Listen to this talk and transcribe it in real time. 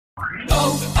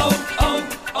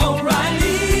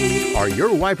O'Reilly. Are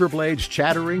your wiper blades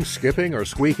chattering, skipping, or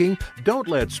squeaking? Don't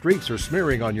let streaks or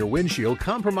smearing on your windshield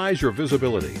compromise your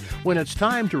visibility. When it's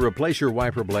time to replace your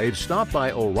wiper blades, stop by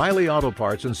O'Reilly Auto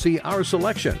Parts and see our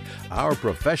selection. Our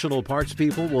professional parts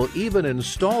people will even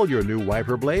install your new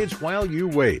wiper blades while you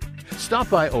wait. Stop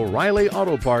by O'Reilly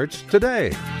Auto Parts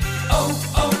today.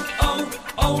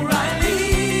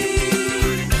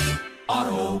 O'Reilly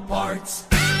Auto Parts.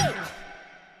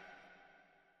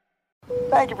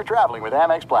 Thank you for traveling with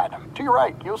Amex Platinum. To your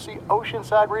right, you'll see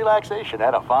oceanside relaxation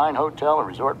at a fine hotel and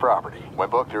resort property. When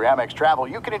booked through Amex Travel,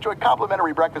 you can enjoy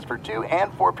complimentary breakfast for 2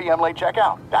 and 4 p.m. late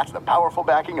checkout. That's the powerful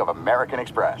backing of American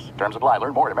Express. Terms apply.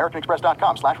 Learn more at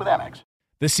americanexpress.com/withAmex.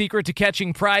 The secret to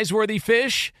catching prize-worthy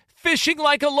fish? Fishing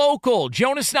like a local.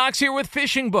 Jonas Knox here with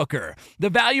Fishing Booker.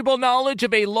 The valuable knowledge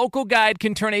of a local guide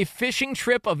can turn a fishing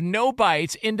trip of no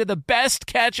bites into the best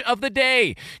catch of the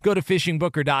day. Go to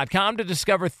fishingbooker.com to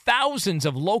discover thousands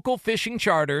of local fishing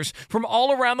charters from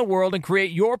all around the world and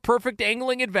create your perfect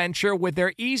angling adventure with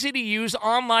their easy-to-use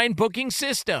online booking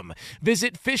system.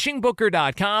 Visit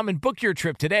fishingbooker.com and book your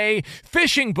trip today.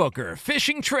 Fishing Booker.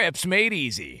 Fishing trips made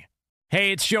easy.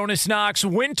 Hey, it's Jonas Knox.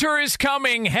 Winter is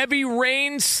coming. Heavy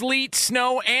rain, sleet,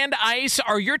 snow, and ice.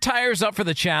 Are your tires up for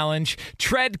the challenge?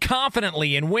 Tread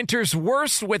confidently in winter's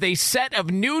worst with a set of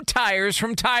new tires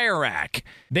from Tire Rack.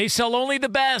 They sell only the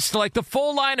best, like the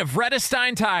full line of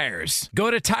Redestein tires. Go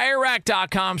to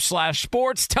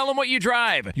TireRack.com/sports. Tell them what you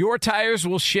drive. Your tires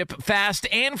will ship fast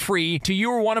and free to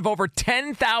you or one of over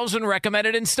 10,000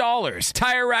 recommended installers.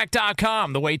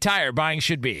 TireRack.com, the way tire buying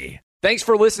should be. Thanks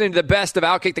for listening to the Best of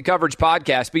Outkick the Coverage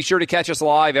podcast. Be sure to catch us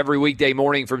live every weekday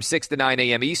morning from 6 to 9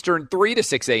 a.m. Eastern, 3 to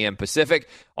 6 a.m. Pacific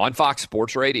on Fox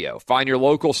Sports Radio. Find your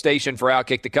local station for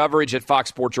Outkick the Coverage at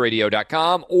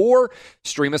foxsportsradio.com or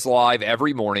stream us live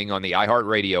every morning on the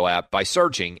iHeartRadio app by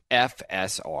searching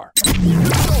FSR.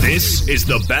 This is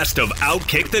the Best of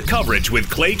Outkick the Coverage with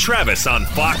Clay Travis on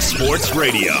Fox Sports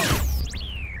Radio.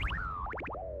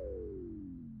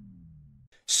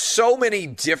 So many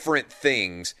different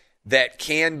things that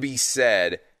can be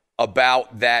said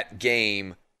about that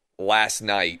game last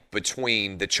night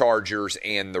between the Chargers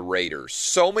and the Raiders.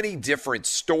 So many different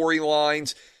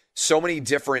storylines, so many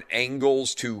different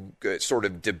angles to sort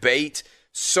of debate,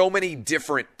 so many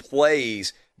different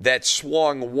plays that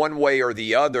swung one way or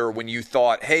the other when you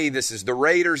thought, hey, this is the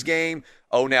Raiders game.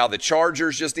 Oh, now the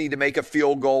Chargers just need to make a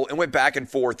field goal, and went back and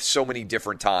forth so many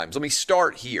different times. Let me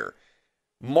start here.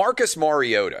 Marcus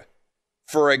Mariota,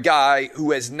 for a guy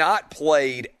who has not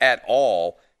played at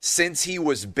all since he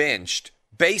was benched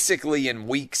basically in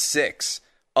week 6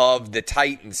 of the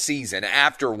Titans season,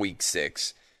 after week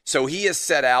 6. So he is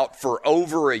set out for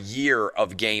over a year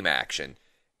of game action.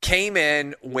 Came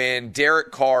in when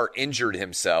Derek Carr injured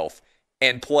himself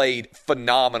and played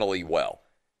phenomenally well.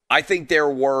 I think there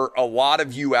were a lot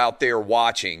of you out there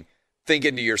watching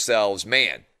thinking to yourselves,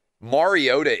 man,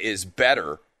 Mariota is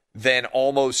better than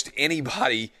almost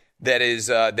anybody that is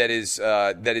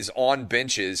on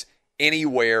benches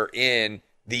anywhere in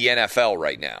the NFL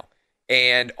right now.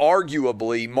 And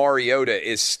arguably, Mariota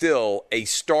is still a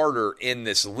starter in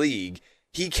this league.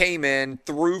 He came in,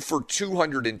 threw for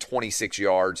 226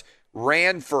 yards,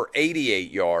 ran for 88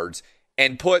 yards,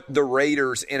 and put the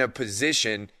Raiders in a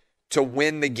position to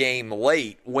win the game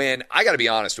late when, I got to be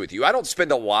honest with you, I don't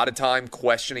spend a lot of time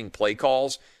questioning play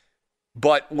calls,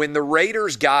 but when the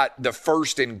Raiders got the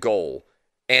first and goal,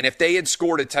 and if they had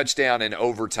scored a touchdown in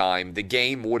overtime, the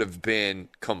game would have been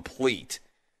complete.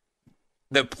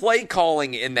 The play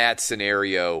calling in that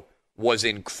scenario was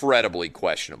incredibly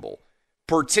questionable.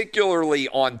 Particularly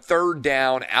on third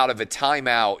down out of a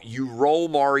timeout, you roll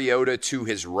Mariota to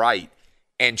his right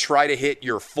and try to hit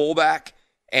your fullback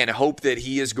and hope that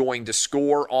he is going to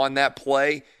score on that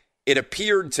play. It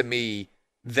appeared to me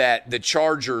that the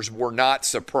Chargers were not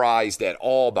surprised at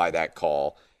all by that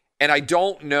call. And I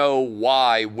don't know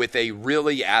why, with a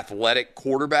really athletic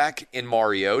quarterback in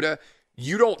Mariota,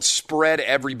 you don't spread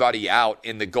everybody out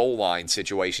in the goal line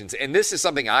situations. And this is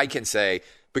something I can say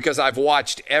because I've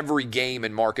watched every game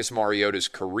in Marcus Mariota's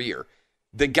career.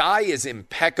 The guy is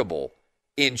impeccable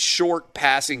in short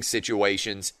passing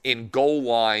situations, in goal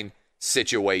line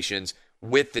situations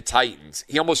with the Titans.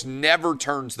 He almost never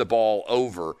turns the ball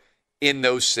over in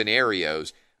those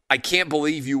scenarios. I can't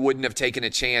believe you wouldn't have taken a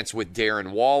chance with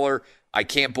Darren Waller. I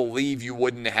can't believe you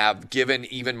wouldn't have given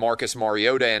even Marcus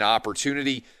Mariota an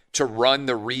opportunity to run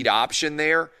the read option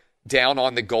there down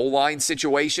on the goal line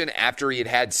situation after he had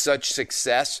had such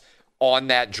success on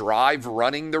that drive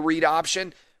running the read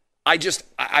option. I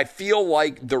feel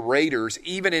like the Raiders,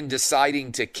 even in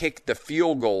deciding to kick the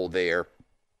field goal there,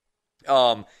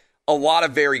 a lot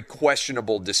of very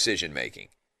questionable decision making.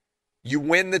 You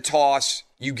win the toss,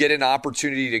 you get an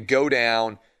opportunity to go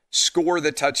down, score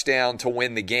the touchdown to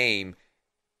win the game.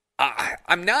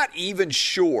 I'm not even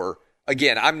sure.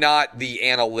 Again, I'm not the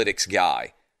analytics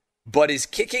guy, but is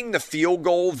kicking the field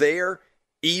goal there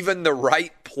even the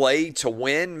right play to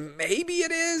win? Maybe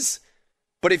it is.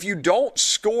 But if you don't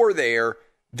score there,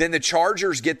 then the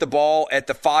Chargers get the ball at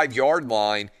the 5-yard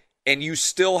line and you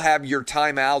still have your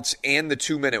timeouts and the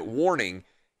 2-minute warning.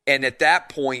 And at that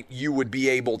point, you would be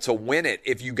able to win it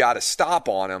if you got a stop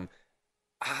on them.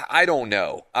 I don't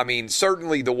know. I mean,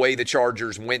 certainly the way the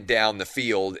Chargers went down the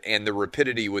field and the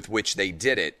rapidity with which they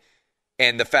did it,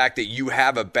 and the fact that you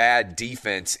have a bad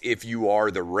defense if you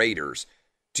are the Raiders.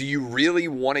 Do you really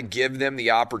want to give them the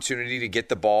opportunity to get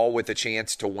the ball with a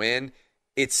chance to win?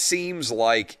 It seems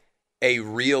like a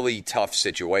really tough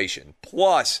situation.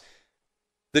 Plus,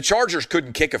 the Chargers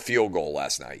couldn't kick a field goal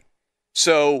last night.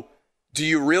 So, do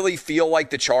you really feel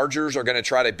like the Chargers are going to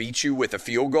try to beat you with a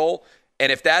field goal?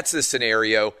 And if that's the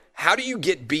scenario, how do you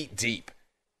get beat deep?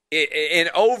 In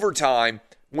overtime,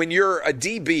 when you're a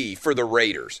DB for the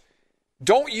Raiders,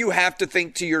 don't you have to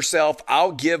think to yourself,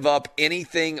 I'll give up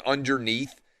anything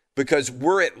underneath because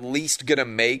we're at least going to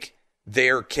make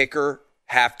their kicker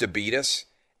have to beat us?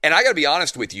 And I got to be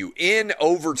honest with you, in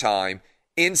overtime,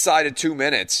 inside of 2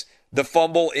 minutes, the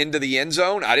fumble into the end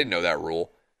zone, I didn't know that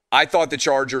rule. I thought the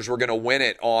Chargers were going to win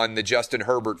it on the Justin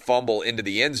Herbert fumble into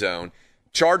the end zone.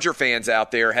 Charger fans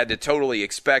out there had to totally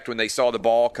expect when they saw the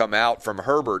ball come out from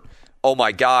Herbert, oh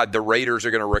my God, the Raiders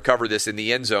are going to recover this in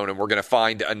the end zone and we're going to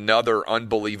find another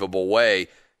unbelievable way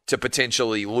to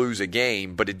potentially lose a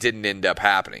game, but it didn't end up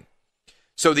happening.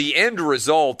 So the end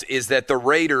result is that the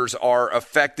Raiders are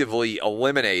effectively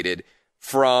eliminated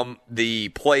from the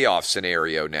playoff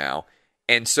scenario now.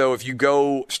 And so if you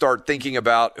go start thinking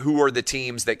about who are the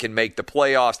teams that can make the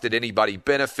playoffs, did anybody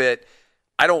benefit?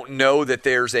 I don't know that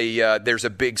there's a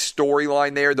big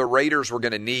storyline there. The Raiders were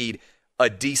going to need a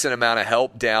decent amount of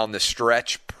help down the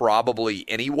stretch probably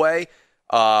anyway,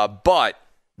 but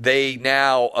they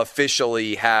now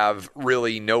officially have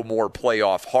really no more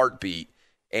playoff heartbeat,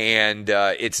 and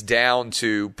it's down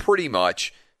to pretty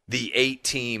much the 8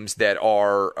 teams that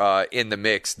are in the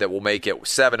mix that will make it.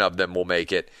 7 of them will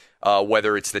make it,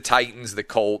 whether it's the Titans, the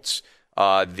Colts,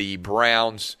 the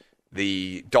Browns,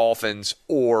 the Dolphins,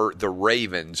 or the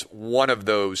Ravens. One of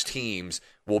those teams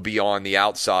will be on the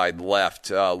outside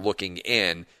left looking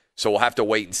in. So we'll have to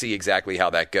wait and see exactly how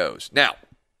that goes. Now,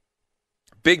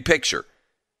 big picture.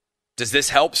 Does this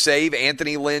help save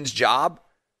Anthony Lynn's job?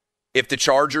 If the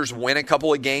Chargers win a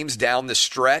couple of games down the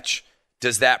stretch,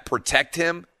 does that protect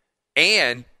him?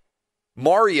 And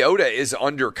Mariota is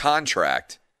under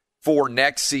contract for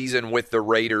next season with the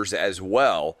Raiders as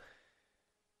well.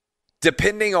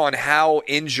 Depending on how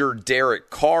injured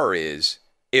Derek Carr is,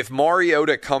 if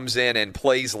Mariota comes in and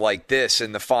plays like this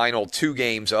in the final 2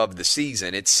 games of the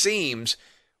season, it seems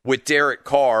with Derek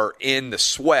Carr in the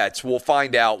sweats, we'll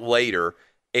find out later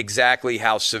exactly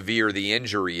how severe the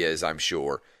injury is, I'm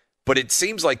sure. But it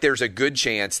seems like there's a good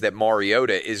chance that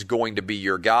Mariota is going to be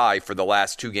your guy for the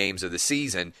last 2 games of the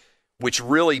season, which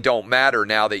really don't matter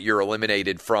now that you're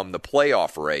eliminated from the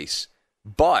playoff race.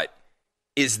 But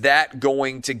is that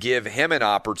going to give him an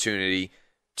opportunity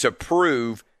to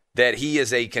prove that he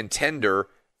is a contender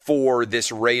for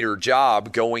this Raider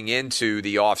job going into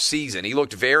the offseason? He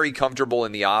looked very comfortable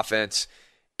in the offense,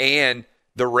 and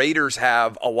the Raiders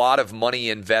have a lot of money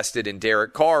invested in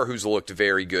Derek Carr, who's looked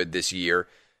very good this year.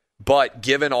 But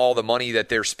given all the money that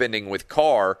they're spending with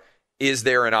Carr, is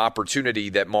there an opportunity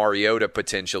that Mariota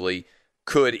potentially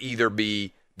could either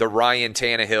be the Ryan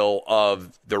Tannehill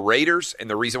of the Raiders? And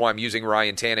the reason why I'm using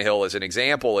Ryan Tannehill as an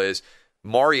example is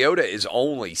Mariota is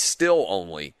still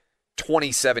only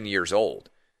 27 years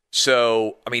old.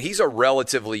 So, I mean, he's a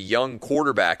relatively young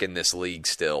quarterback in this league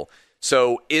still.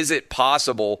 So is it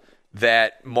possible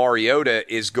that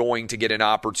Mariota is going to get an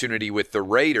opportunity with the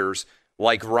Raiders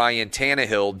like Ryan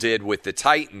Tannehill did with the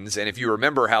Titans? And if you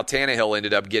remember how Tannehill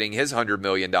ended up getting his $100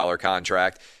 million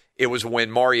contract, it was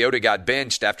when Mariota got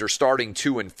benched after starting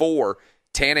 2-4.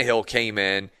 Tannehill came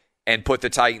in and put the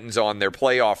Titans on their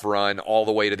playoff run all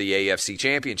the way to the AFC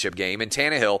Championship game. And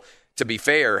Tannehill, to be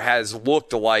fair, has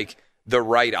looked like the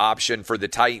right option for the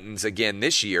Titans again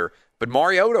this year. But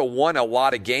Mariota won a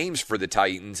lot of games for the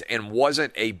Titans and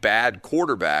wasn't a bad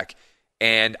quarterback.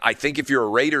 And I think if you're a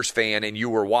Raiders fan and you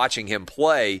were watching him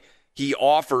play, he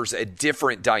offers a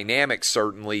different dynamic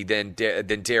certainly than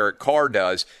Derek Carr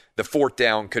does. The 4th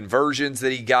down conversions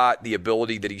that he got, the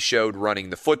ability that he showed running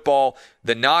the football.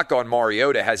 The knock on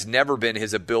Mariota has never been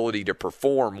his ability to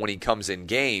perform when he comes in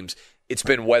games. It's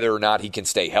been whether or not he can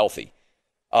stay healthy.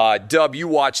 Dub, you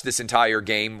watched this entire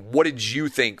game. What did you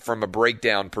think from a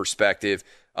breakdown perspective?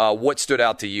 What stood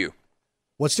out to you?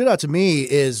 What stood out to me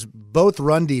is both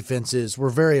run defenses were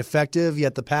very effective,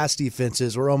 yet the pass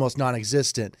defenses were almost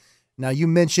non-existent. Now, you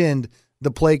mentioned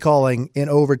the play calling in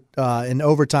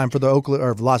overtime for the Oakland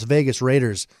or Las Vegas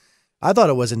Raiders. I thought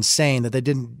it was insane that they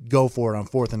didn't go for it on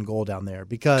 4th and goal down there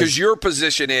because your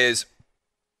position is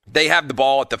they have the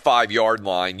ball at the 5-yard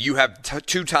line. You have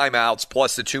 2 timeouts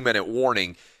plus the 2-minute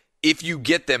warning. If you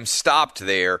get them stopped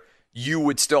there, you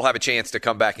would still have a chance to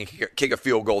come back and kick a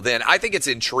field goal then. I think it's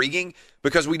intriguing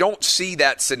because we don't see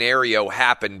that scenario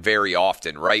happen very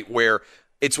often, right? Where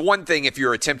it's one thing if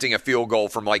you're attempting a field goal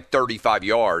from like 35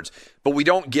 yards, but we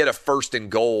don't get a 1st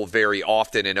and goal very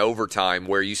often in overtime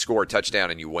where you score a touchdown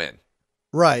and you win.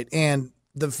 Right, and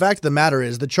the fact of the matter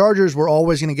is the Chargers were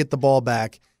always going to get the ball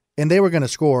back, and they were going to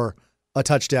score a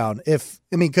touchdown.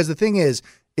 Because the thing is,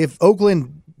 if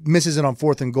Oakland misses it on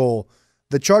 4th and goal,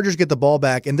 the Chargers get the ball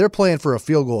back, and they're playing for a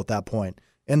field goal at that point.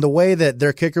 And the way that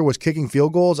their kicker was kicking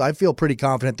field goals, I feel pretty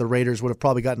confident the Raiders would have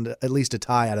probably gotten at least a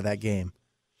tie out of that game.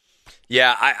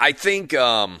 Yeah, I think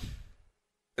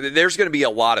there's going to be a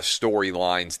lot of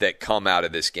storylines that come out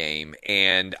of this game.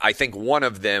 And I think one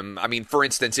of them, for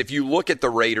instance, if you look at the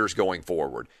Raiders going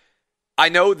forward, I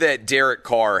know that Derek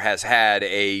Carr has had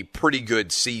a pretty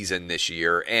good season this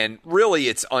year. And really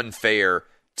it's unfair,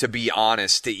 to be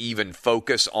honest, to even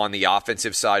focus on the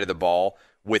offensive side of the ball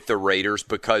with the Raiders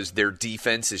because their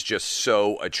defense is just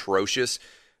so atrocious.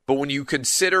 But when you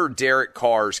consider Derek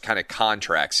Carr's kind of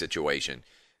contract situation,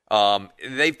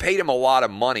 they've paid him a lot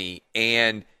of money,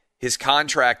 and his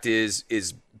contract is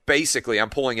basically, I'm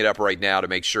pulling it up right now to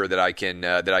make sure that I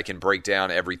can break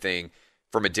down everything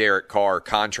from a Derek Carr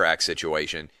contract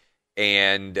situation,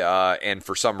 and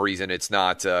for some reason it's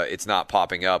not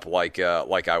popping up like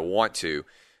I want to.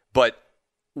 But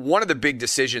one of the big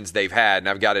decisions they've had, and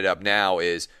I've got it up now,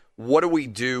 is what do we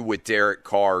do with Derek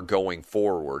Carr going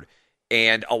forward?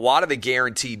 And a lot of the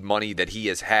guaranteed money that he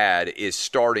has had is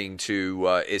starting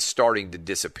to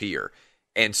disappear.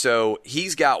 And so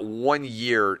he's got 1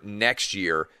 year next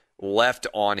year left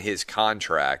on his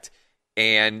contract.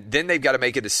 And then they've got to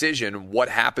make a decision what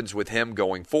happens with him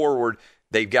going forward.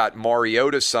 They've got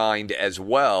Mariota signed as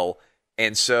well.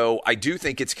 And so I do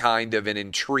think it's kind of an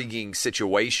intriguing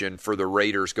situation for the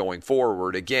Raiders going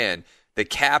forward. Again, the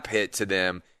cap hit to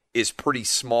them is pretty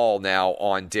small now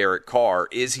on Derek Carr.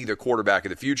 Is he the quarterback of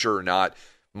the future or not?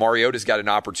 Mariota's got an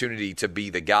opportunity to be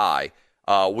the guy.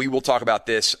 We will talk about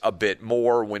this a bit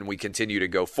more when we continue to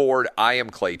go forward. I am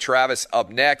Clay Travis. Up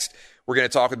next, we're going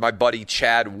to talk with my buddy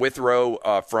Chad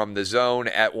Withrow from The Zone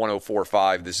at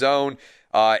 104.5 The Zone.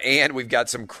 And we've got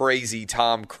some crazy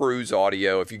Tom Cruise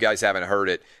audio. If you guys haven't heard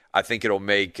it, I think it'll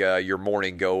make your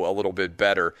morning go a little bit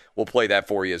better. We'll play that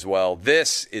for you as well.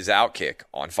 This is Outkick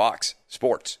on Fox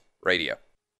Sports Radio.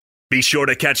 Be sure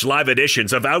to catch live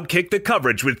editions of Outkick the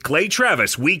Coverage with Clay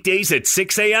Travis weekdays at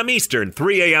 6 a.m. Eastern,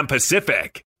 3 a.m.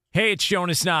 Pacific. Hey, it's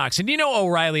Jonas Knox, and you know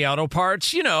O'Reilly Auto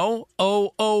Parts. You know,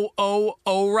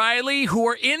 O'Reilly, who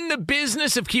are in the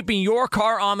business of keeping your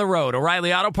car on the road.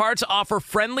 O'Reilly Auto Parts offer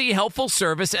friendly, helpful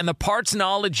service and the parts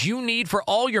knowledge you need for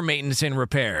all your maintenance and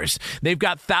repairs. They've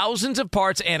got thousands of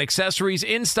parts and accessories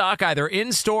in stock, either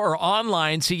in-store or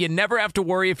online, so you never have to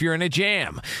worry if you're in a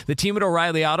jam. The team at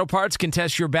O'Reilly Auto Parts can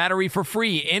test your battery for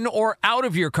free in or out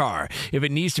of your car. If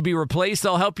it needs to be replaced,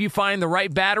 they'll help you find the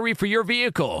right battery for your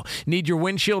vehicle. Need your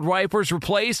windshield wipers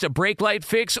replaced, a brake light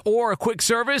fix, or a quick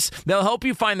service? They'll help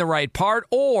you find the right part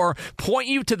or point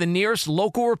you to the nearest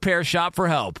local repair shop for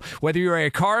help. Whether you're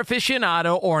a car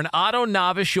aficionado or an auto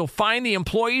novice, you'll find the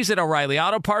employees at O'Reilly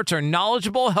Auto Parts are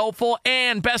knowledgeable, helpful,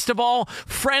 and best of all,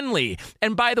 friendly.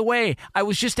 And by the way, I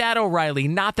was just at O'Reilly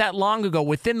not that long ago,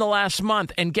 within the last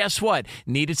month, and guess what?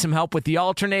 Needed some help with the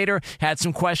alternator, had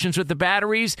some questions with the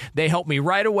batteries. They helped me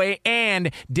right away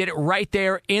and did it right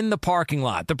there in the parking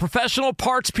lot. The professional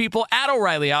parts people at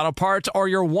O'Reilly Auto Parts are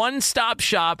your one-stop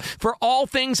shop for all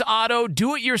things auto,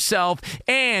 do-it-yourself,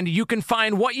 and you can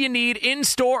find what you need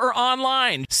in-store or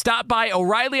online. Stop by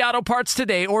O'Reilly Auto Parts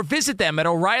today or visit them at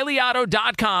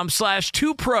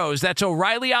O'ReillyAuto.com/2pros. That's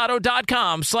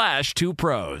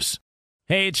O'ReillyAuto.com/2pros.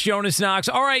 Hey, it's Jonas Knox.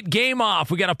 All right, game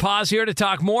off. We got to pause here to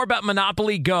talk more about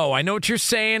Monopoly Go. I know what you're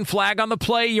saying, flag on the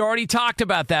play. You already talked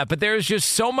about that, but there's just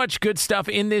so much good stuff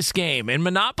in this game. In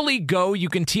Monopoly Go, you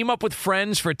can team up with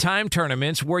friends for time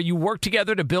tournaments where you work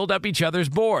together to build up each other's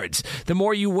boards. The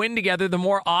more you win together, the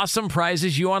more awesome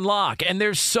prizes you unlock. And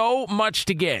there's so much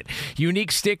to get.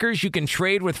 Unique stickers you can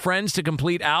trade with friends to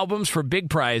complete albums for big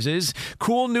prizes.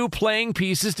 Cool new playing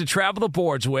pieces to travel the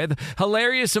boards with.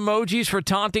 Hilarious emojis for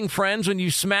taunting friends when you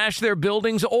smash their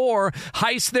buildings or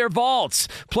heist their vaults.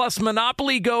 Plus,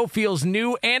 Monopoly Go feels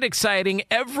new and exciting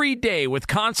every day with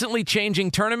constantly changing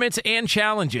tournaments and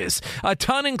challenges. A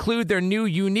ton include their new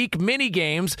unique mini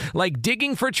games like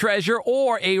digging for treasure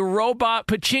or a robot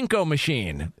pachinko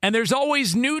machine. And there's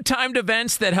always new timed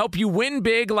events that help you win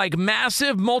big, like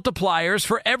massive multipliers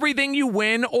for everything you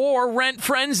win or rent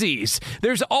frenzies.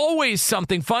 There's always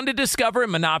something fun to discover in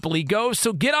Monopoly Go,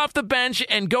 so get off the bench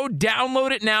and go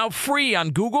download it now free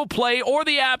on Google Play or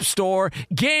the App Store.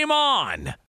 Game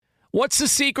on! What's the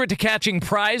secret to catching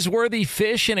prize-worthy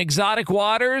fish in exotic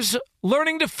waters?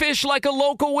 Learning to fish like a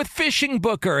local with Fishing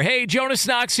Booker. Hey, Jonas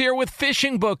Knox here with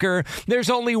Fishing Booker. There's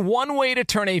only one way to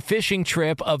turn a fishing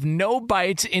trip of no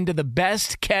bites into the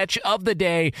best catch of the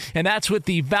day, and that's with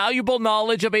the valuable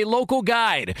knowledge of a local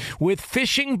guide. With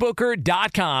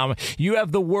FishingBooker.com, you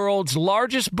have the world's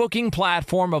largest booking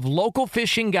platform of local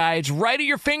fishing guides right at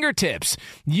your fingertips.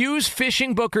 Use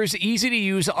Fishing Booker's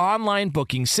easy-to-use online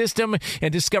booking system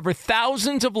and discover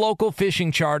thousands of local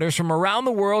fishing charters from around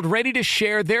the world ready to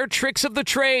share their tricks of the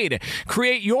trade.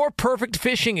 Create your perfect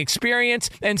fishing experience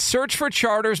and search for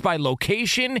charters by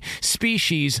location,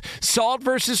 species, salt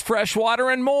versus freshwater,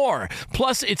 and more.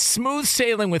 Plus, it's smooth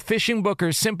sailing with Fishing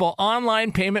Booker's simple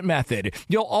online payment method.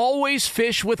 You'll always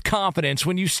fish with confidence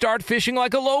when you start fishing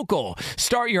like a local.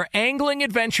 Start your angling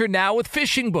adventure now with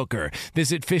Fishing Booker.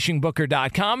 Visit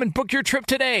FishingBooker.com and book your trip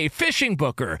today. Fishing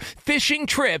Booker. Fishing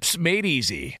trips made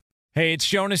easy. Hey, it's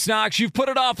Jonas Knox. You've put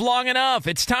it off long enough.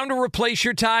 It's time to replace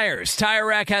your tires. Tire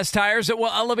Rack has tires that will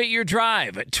elevate your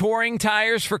drive. Touring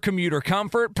tires for commuter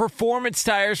comfort, performance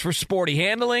tires for sporty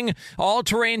handling,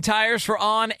 all-terrain tires for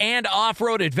on- and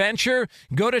off-road adventure.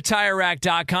 Go to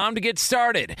TireRack.com to get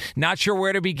started. Not sure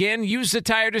where to begin? Use the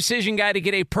Tire Decision Guide to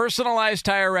get a personalized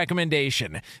tire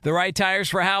recommendation. The right tires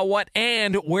for how, what,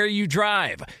 and where you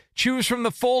drive. Choose from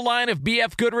the full line of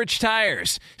BF Goodrich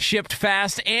tires, shipped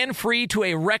fast and free to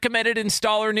a recommended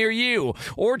installer near you,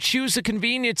 or choose the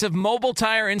convenience of mobile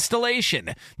tire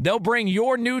installation. They'll bring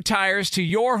your new tires to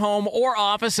your home or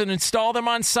office and install them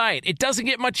on site. It doesn't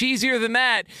get much easier than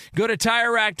that. Go to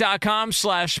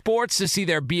TireRack.com/sports to see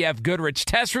their BF Goodrich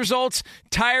test results,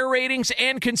 tire ratings,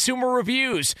 and consumer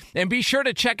reviews. And be sure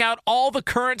to check out all the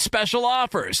current special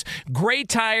offers. Great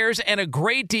tires and a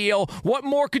great deal. What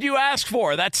more could you ask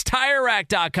for? That's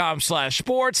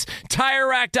TireRack.com/sports.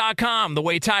 TireRack.com, the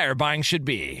way tire buying should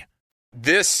be.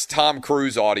 This Tom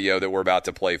Cruise audio that we're about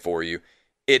to play for you,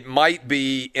 it might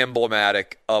be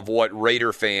emblematic of what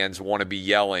Raider fans want to be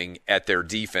yelling at their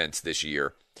defense this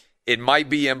year. It might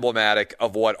be emblematic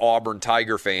of what Auburn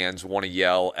Tiger fans want to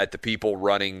yell at the people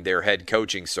running their head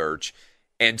coaching search.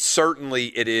 And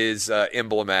certainly it is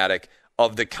emblematic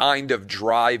of the kind of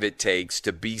drive it takes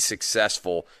to be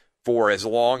successful for as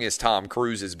long as Tom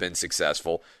Cruise has been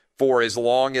successful, for as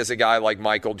long as a guy like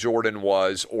Michael Jordan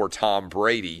was or Tom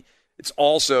Brady. It's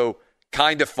also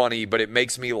kind of funny, but it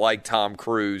makes me like Tom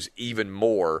Cruise even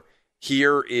more.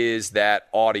 Here is that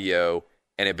audio,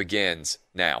 and it begins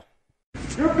now.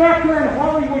 You're back there in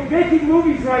Hollywood making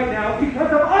movies right now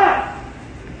because of us!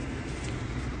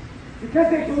 Because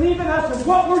they believe in us and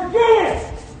what we're doing!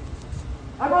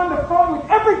 I'm on the phone with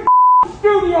every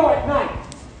studio at night.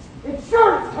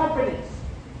 Insurance companies,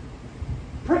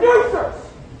 producers,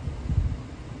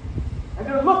 and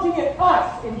they're looking at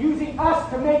us and using us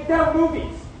to make their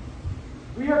movies.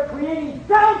 We are creating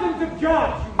thousands of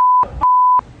jobs, you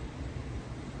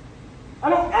I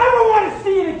don't ever want to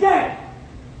see it again.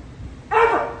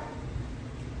 Ever.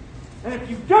 And if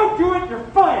you don't do it, you're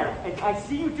fired. And I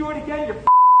see you do it again, you're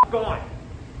gone.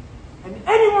 And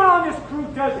anyone on this crew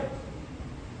does it.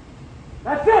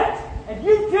 That's it. And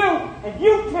you too, and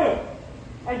you too,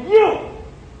 and you.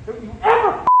 Don't you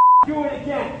ever do it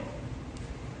again.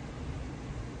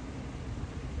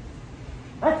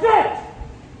 That's it.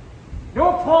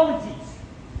 No apologies.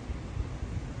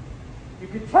 You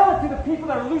can tell it to the people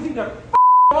that are losing their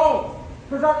homes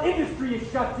because our industry is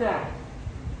shut down.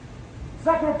 It's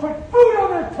not going to put food on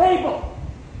their table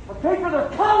or pay for their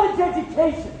college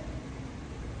education.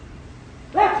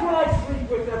 That's what I sleep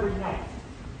with every night.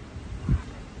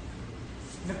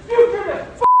 The future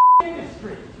of this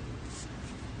industry.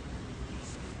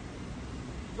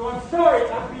 So I'm sorry,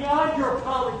 your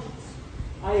apologies.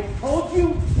 I have told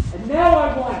you, and now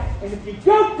I want it. And if you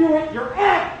don't do it, you're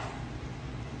out.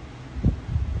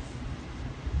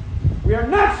 We are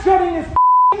not shutting this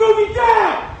movie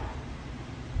down.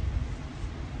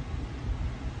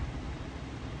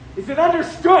 Is it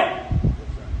understood?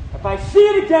 If I see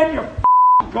it again, you're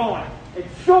gone. And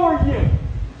so are you.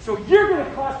 So you're going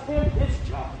to cost him his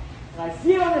job. And I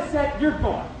see it on the set, you're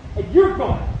gone. And you're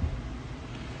gone.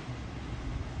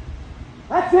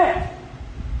 That's it.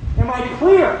 Am I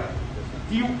clear?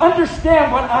 Do you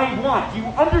understand what I want? Do you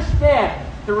understand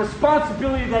the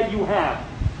responsibility that you have?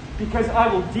 Because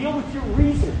I will deal with your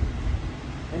reason.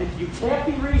 And if you can't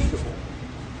be reasonable,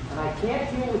 and I can't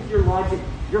deal with your logic,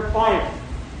 you're fired.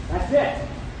 That's it.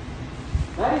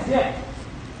 That is it.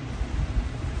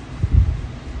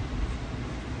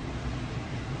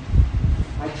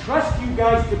 I trust you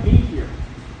guys to be here.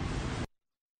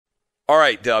 All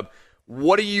right, Dub.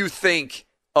 What do you think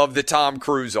of the Tom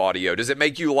Cruise audio? Does it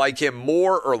make you like him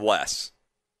more or less?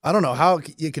 I don't know how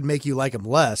it could make you like him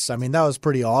less. I mean, that was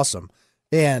pretty awesome.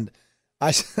 And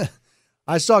I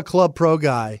saw Club Pro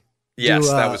Guy do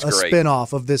that was a great.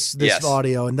 spinoff of this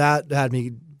audio, and that had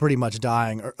me pretty much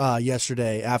dying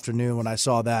yesterday afternoon when I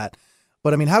saw that.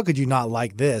 But, I mean, how could you not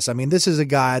like this? I mean, this is a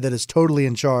guy that is totally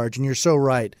in charge, and you're so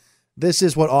right. This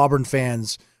is what Auburn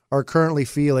fans are currently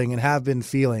feeling and have been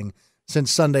feeling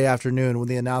since Sunday afternoon when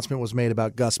the announcement was made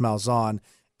about Gus Malzahn,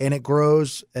 and it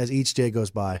grows as each day goes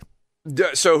by.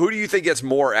 So who do you think gets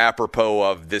more apropos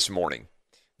of this morning?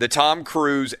 The Tom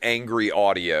Cruise angry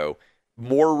audio,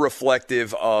 more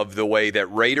reflective of the way that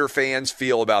Raider fans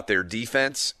feel about their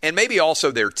defense and maybe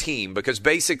also their team, because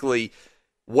basically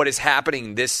what is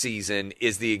happening this season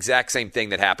is the exact same thing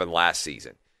that happened last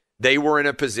season. They were in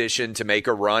a position to make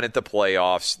a run at the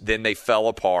playoffs, then they fell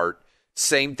apart.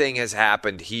 Same thing has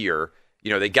happened here.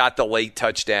 You know, they got the late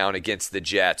touchdown against the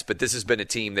Jets, but this has been a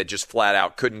team that just flat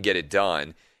out couldn't get it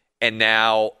done. And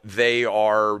now they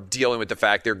are dealing with the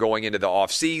fact they're going into the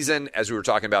offseason. As we were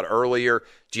talking about earlier,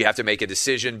 do you have to make a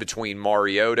decision between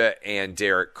Mariota and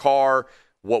Derek Carr?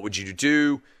 What would you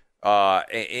do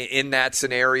in that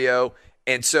scenario?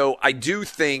 And so I do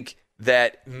think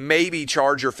that maybe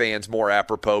Charger fans more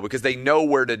apropos because they know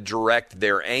where to direct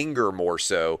their anger more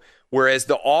so. Whereas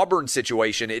the Auburn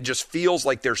situation, it just feels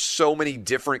like there's so many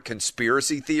different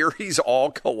conspiracy theories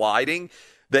all colliding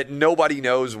that nobody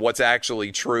knows what's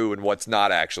actually true and what's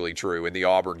not actually true in the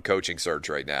Auburn coaching search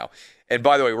right now. And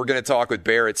by the way, we're going to talk with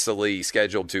Barrett Sallee,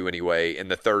 scheduled to anyway, in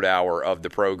the third hour of the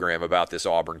program about this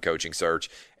Auburn coaching search.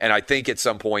 And I think at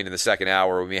some point in the second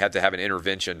hour, we may have to have an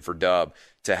intervention for Dub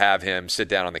to have him sit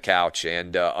down on the couch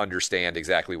and understand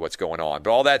exactly what's going on.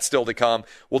 But all that's still to come.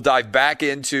 We'll dive back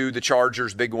into the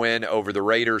Chargers' big win over the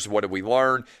Raiders. What did we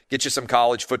learn? Get you some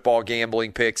college football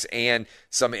gambling picks and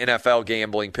some NFL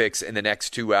gambling picks in the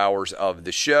next 2 hours of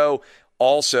the show.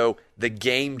 Also, the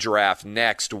game draft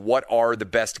next. What are the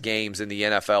best games in the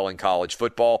NFL and college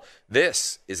football?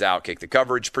 This is Outkick the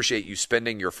Coverage. Appreciate you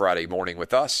spending your Friday morning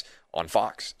with us on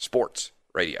Fox Sports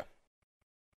Radio.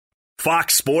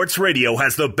 Fox Sports Radio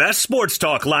has the best sports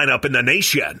talk lineup in the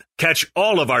nation. Catch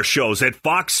all of our shows at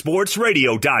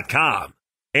foxsportsradio.com.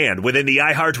 And within the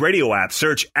iHeartRadio app,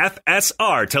 search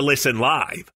FSR to listen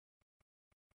live.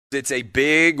 It's a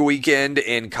big weekend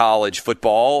in college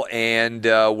football, and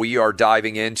we are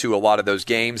diving into a lot of those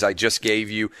games. I just gave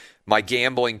you my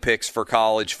gambling picks for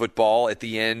college football at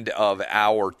the end of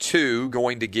hour 2.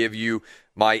 Going to give you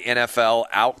my NFL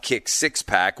Outkick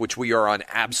 6-pack, which we are on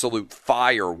absolute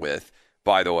fire with,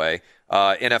 by the way.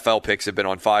 NFL picks have been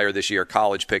on fire this year.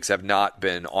 College picks have not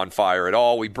been on fire at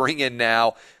all. We bring in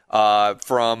now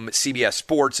from CBS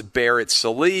Sports, Barrett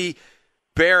Sallee.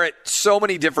 Barrett, so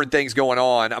many different things going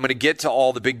on. I'm going to get to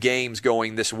all the big games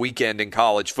going this weekend in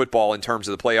college football in terms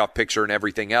of the playoff picture and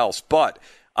everything else. But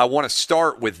I want to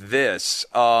start with this.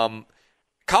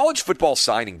 College football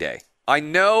signing day. I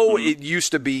know it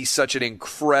used to be such an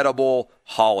incredible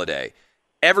holiday.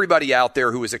 Everybody out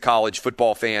there who is a college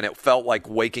football fan, it felt like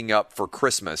waking up for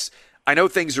Christmas. I know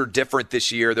things are different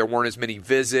this year. There weren't as many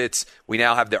visits. We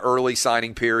now have the early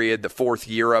signing period, the 4th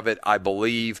year of it, I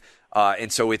believe.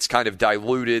 And so it's kind of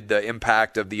diluted the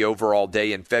impact of the overall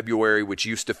day in February, which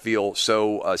used to feel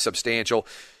so substantial.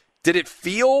 Did it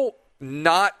feel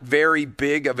not very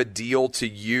big of a deal to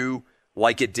you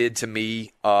like it did to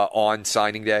me on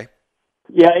signing day?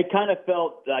 Yeah, it kind of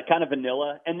felt kind of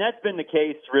vanilla, and that's been the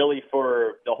case really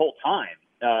for the whole time,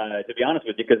 to be honest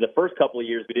with you, because the first couple of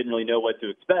years we didn't really know what to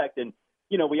expect. And,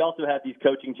 you know, we also have these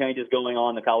coaching changes going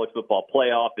on. The college football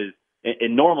playoff is,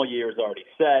 in normal years, already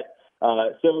set.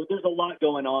 So there's a lot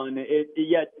going on.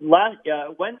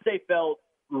 Wednesday felt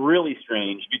really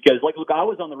strange because, like, look, I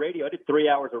was on the radio. I did 3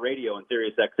 hours of radio on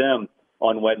Sirius XM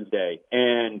on Wednesday,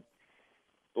 and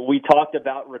we talked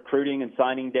about recruiting and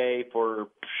signing day for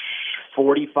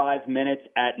 45 minutes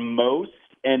at most,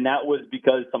 and that was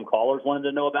because some callers wanted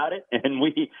to know about it, and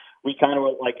we kind of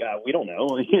were like, we don't know.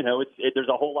 There's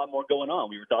a whole lot more going on.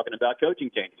 We were talking about coaching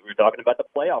changes. We were talking about the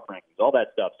playoff rankings, all that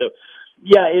stuff. So,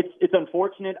 yeah, it's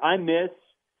unfortunate. I miss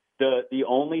the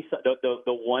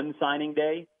one signing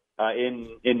day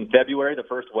in February, the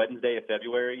first Wednesday of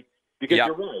February, because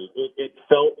You're right. It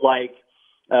felt like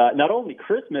not only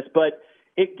Christmas, but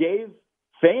it gave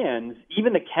fans,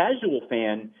 even the casual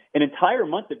fan, an entire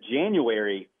month of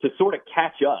January to sort of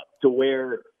catch up to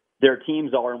where their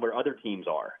teams are and where other teams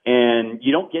are. And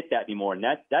you don't get that anymore. And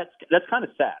that's kind of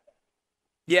sad.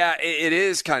 Yeah, it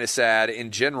is kind of sad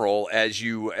in general as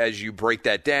you break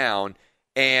that down.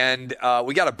 And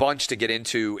we got a bunch to get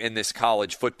into in this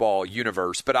college football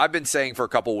universe. But I've been saying for a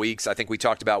couple weeks, I think we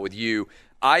talked about with you,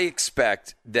 I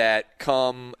expect that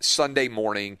come Sunday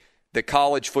morning, the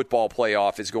college football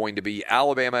playoff is going to be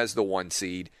Alabama as the 1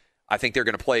 seed. I think they're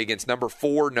going to play against number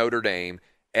 4 Notre Dame,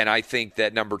 and I think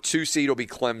that number 2 seed will be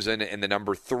Clemson, and the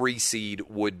number 3 seed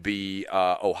would be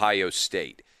Ohio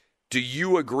State. Do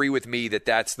you agree with me that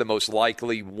that's the most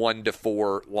likely 1 to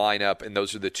 4 lineup, and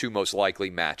those are the 2 most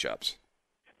likely matchups?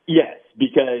 Yes,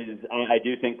 because I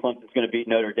do think Clemson's going to beat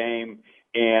Notre Dame,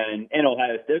 and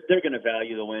Ohio State, they're going to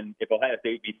value the win. If Ohio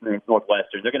State beats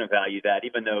Northwestern, they're going to value that,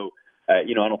 even though I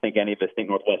don't think any of us think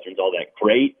Northwestern's all that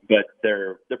great, but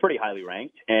they're pretty highly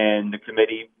ranked, and the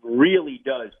committee really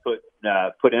does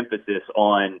put emphasis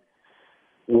on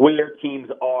where teams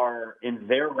are in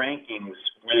their rankings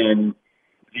when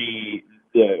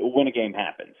when a game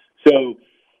happens. So,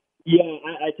 yeah,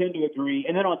 I tend to agree.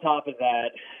 And then on top of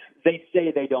that, they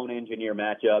say they don't engineer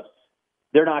matchups.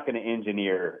 They're not going to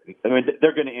engineer. I mean,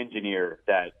 they're going to engineer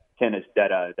that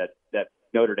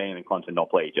Notre Dame and Clemson don't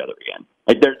play each other again.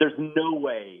 Like there's no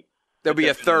way. There'll be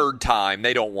a third time.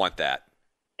 They don't want that.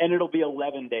 And it'll be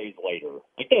 11 days later.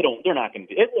 Like they're not going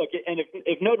to do it. Look, and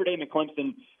if Notre Dame and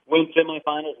Clemson win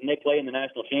semifinals and they play in the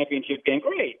national championship game,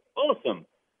 great, awesome.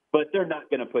 But they're not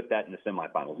going to put that in the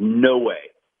semifinals. No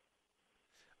way.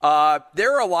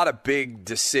 There are a lot of big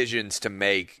decisions to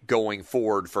make going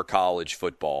forward for college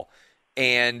football.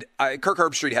 And Kirk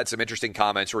Herbstreit had some interesting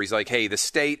comments where he's like, hey, the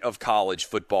state of college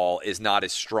football is not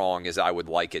as strong as I would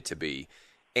like it to be.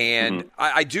 And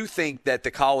I do think that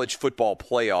the college football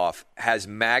playoff has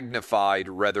magnified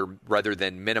rather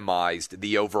than minimized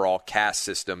the overall caste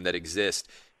system that exists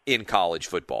in college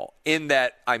football. In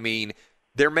that, I mean,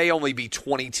 there may only be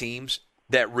 20 teams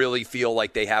that really feel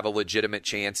like they have a legitimate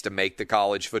chance to make the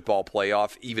college football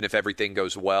playoff, even if everything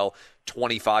goes well,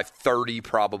 25, 30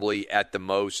 probably at the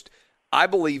most. I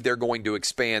believe they're going to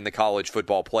expand the college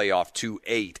football playoff to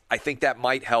 8. I think that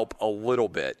might help a little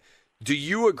bit. Do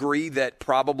you agree that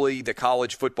probably the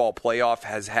college football playoff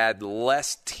has had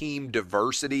less team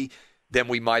diversity than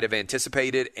we might have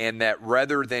anticipated, and that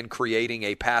rather than creating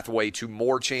a pathway to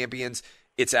more champions,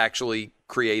 it's actually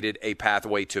created a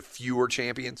pathway to fewer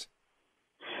champions?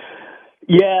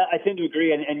 Yeah, I tend to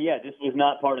agree. And yeah, this was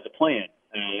not part of the plan.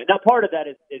 Now, part of that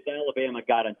is Alabama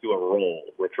got into a role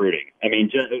recruiting. I mean,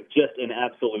 just an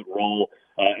absolute role.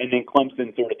 And then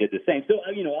Clemson sort of did the same. So,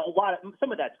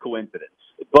 some of that's coincidence.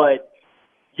 But,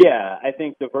 yeah, I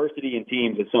think diversity in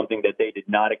teams is something that they did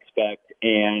not expect.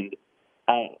 And,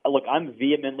 look, I'm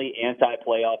vehemently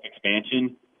anti-playoff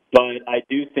expansion. But I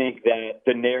do think that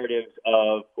the narratives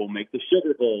of we'll make the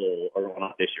Sugar Bowl, or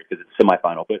not this year because it's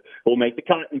semifinal, but we'll make the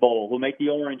Cotton Bowl, we'll make the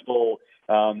Orange Bowl.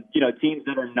 Teams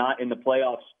that are not in the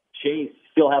playoffs chase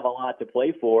still have a lot to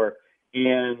play for.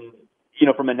 And,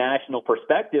 from a national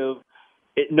perspective,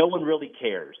 no one really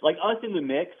cares. Like us in the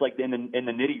mix, like in the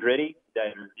nitty gritty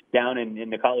that are down in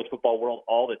the college football world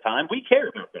all the time, we care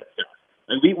about that stuff.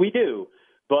 And we do.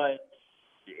 But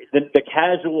the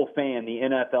casual fan, the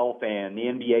NFL fan, the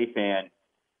NBA fan,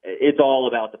 it's all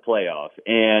about the playoff.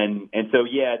 And so,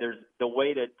 yeah, there's the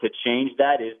way to change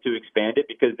that is to expand it,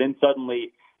 because then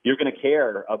suddenly you're going to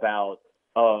care about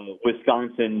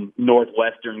Wisconsin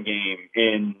Northwestern game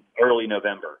in early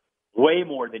November way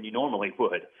more than you normally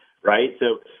would, right?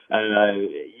 So,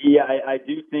 I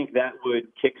do think that would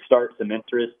kickstart some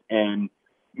interest, and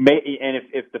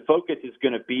if the focus is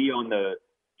going to be on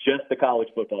just the college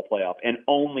football playoff and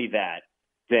only that,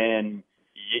 then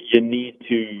you need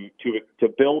to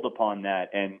build upon that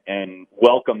and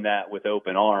welcome that with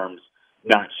open arms,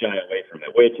 not shy away from it,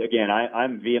 which, again,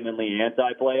 I'm vehemently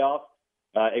anti-playoff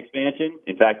expansion.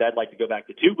 In fact, I'd like to go back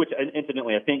to 2, which,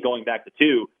 incidentally, I think going back to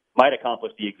 2 might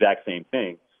accomplish the exact same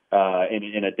thing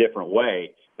in a different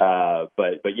way.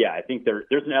 But yeah, I think there's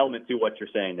an element to what you're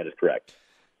saying that is correct.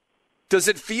 Does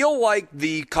it feel like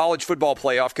the College Football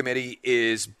Playoff Committee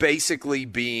is basically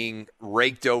being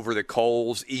raked over the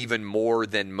coals even more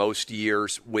than most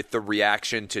years with the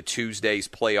reaction to Tuesday's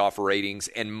playoff ratings?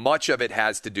 And much of it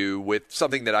has to do with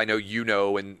something that I know you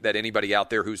know and that anybody out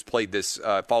there who's played this,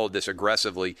 followed this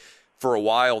aggressively for a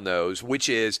while knows, which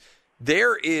is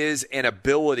there is an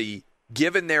ability,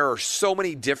 given there are so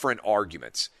many different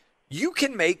arguments, you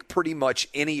can make pretty much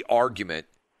any argument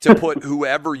to put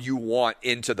whoever you want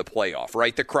into the playoff,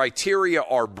 right? The criteria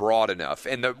are broad enough.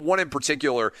 And the one in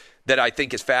particular that I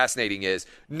think is fascinating is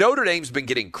Notre Dame's been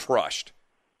getting crushed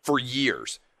for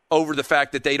years over the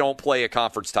fact that they don't play a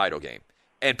conference title game.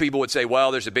 And people would say,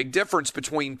 well, there's a big difference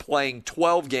between playing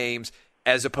 12 games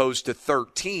as opposed to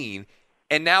 13.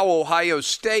 And now Ohio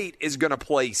State is going to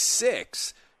play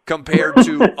 6 compared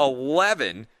to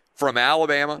 11 from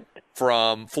Alabama,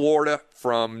 from Florida,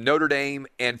 from Notre Dame,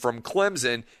 and from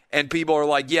Clemson, and people are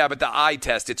like, yeah, but the eye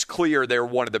test, it's clear they're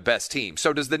one of the best teams.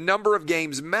 So does the number of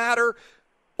games matter,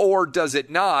 or does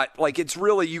it not? Like, it's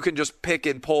really, you can just pick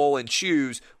and pull and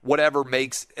choose whatever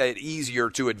makes it easier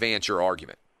to advance your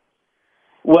argument.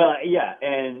 Well, yeah,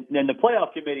 and then the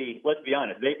playoff committee, let's be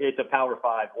honest, it's a Power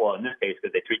 5, well, in this case,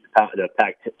 because they treat the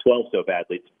Pac-12 so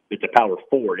badly, it's a Power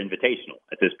 4 invitational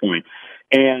at this point.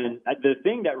 And the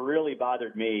thing that really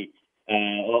bothered me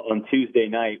on Tuesday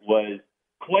night was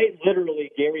quite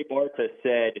literally Gary Barta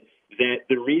said that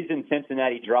the reason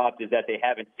Cincinnati dropped is that they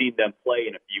haven't seen them play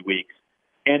in a few weeks,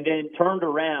 and then turned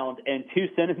around and 2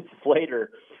 sentences later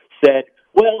said,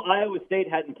 well, Iowa State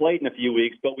hadn't played in a few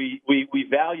weeks, but we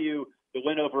value the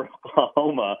win over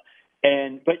Oklahoma,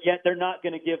 but yet they're not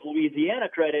going to give Louisiana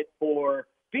credit for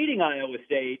beating Iowa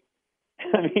State.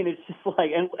 I mean, it's just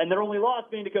like, and their only loss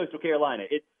being to Coastal Carolina.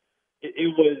 It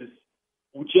was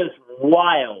just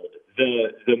wild,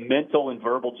 the mental and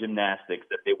verbal gymnastics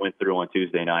that they went through on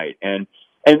Tuesday night. And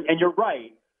you're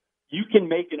right, you can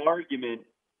make an argument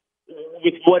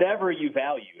with whatever you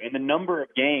value, and the number of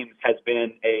games has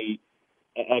been a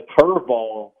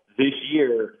curveball this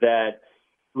year that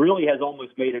really has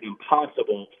almost made it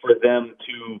impossible for them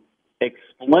to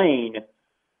explain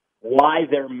why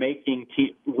they're ranking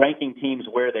teams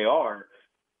where they are,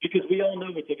 because we all know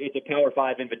it's a Power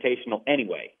 5 invitational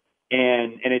anyway.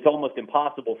 And it's almost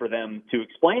impossible for them to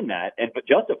explain that but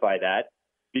justify that,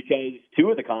 because 2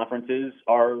 of the conferences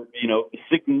are,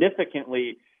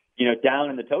 significantly, down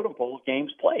in the totem pole of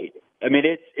games played. I mean,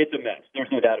 it's a mess. There's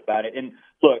no doubt about it. And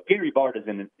look, Gary Barta is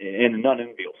in an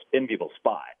unenviable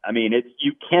spot. I mean,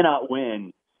 you cannot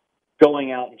win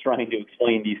going out and trying to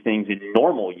explain these things in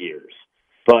normal years.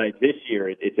 But this year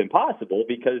it's impossible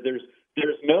because there's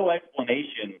no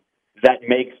explanation that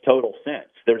makes total sense.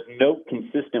 There's no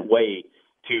consistent way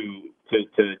to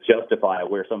justify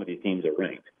where some of these teams are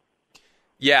ranked.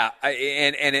 Yeah,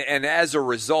 and as a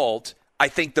result, I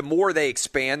think the more they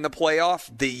expand the playoff,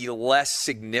 the less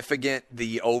significant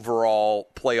the overall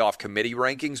playoff committee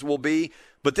rankings will be.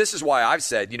 But this is why I've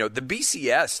said, the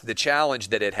BCS, the challenge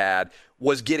that it had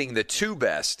was getting the 2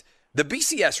 best. The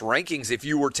BCS rankings, if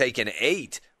you were taking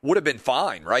 8, would have been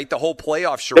fine, right? The whole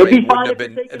playoff charade wouldn't have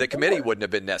been, the committee 4. Wouldn't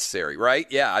have been necessary, right?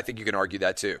 Yeah, I think you can argue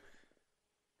that too.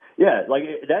 Yeah,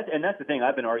 that's the thing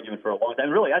I've been arguing for a long time.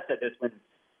 Really, I said this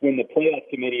when the playoff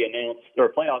committee announced,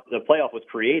 or the playoff was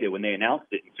created, when they announced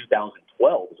it in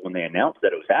 2012 was when they announced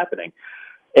that it was happening.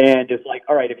 And it's like,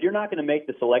 all right, if you're not going to make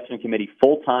the selection committee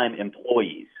full-time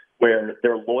employees where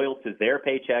they're loyal to their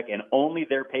paycheck and only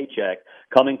their paycheck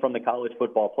coming from the college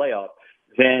football playoff,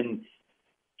 then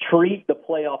treat the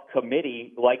playoff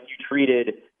committee like you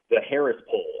treated the Harris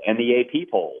poll and the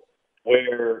AP poll,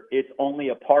 where it's only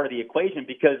a part of the equation.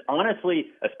 Because honestly,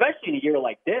 especially in a year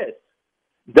like this,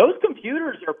 those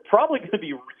computers are probably going to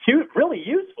be really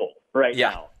useful right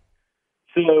now.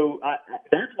 So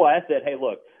that's why I said, hey,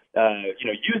 look,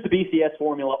 use the BCS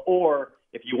formula, or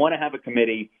if you want to have a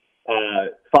committee,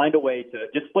 find a way to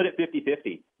just split it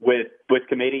 50-50 with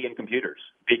committee and computers,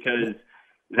 because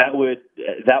that would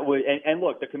and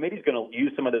look, the committee's going to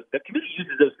use the committee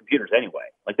uses those computers anyway.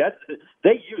 Like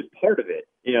they use part of it,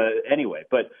 anyway,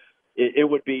 but it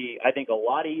would be, I think, a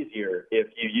lot easier if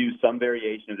you use some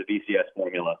variation of the BCS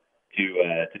formula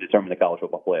to determine the college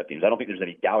football playoff teams. I don't think there's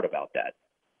any doubt about that.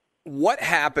 What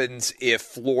happens if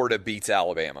Florida beats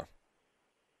Alabama?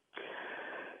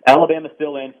 Alabama's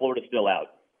still in, Florida's still out.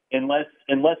 Unless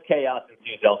chaos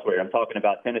ensues elsewhere. I'm talking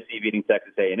about Tennessee beating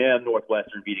Texas A&M,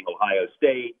 Northwestern beating Ohio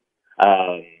State,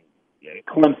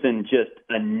 Clemson just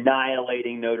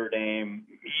annihilating Notre Dame.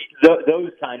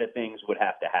 Those kind of things would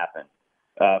have to happen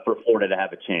for Florida to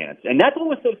have a chance. And that's what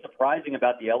was so surprising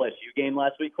about the LSU game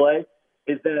last week, Clay,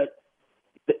 is that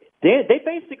they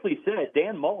basically said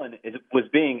Dan Mullen was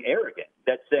being arrogant,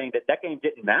 that's saying that game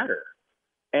didn't matter.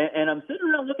 And I'm sitting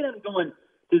around looking at him going,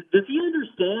 does he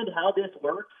understand how this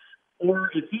works? Or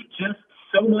is he just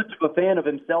so much of a fan of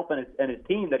himself and his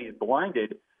team that he's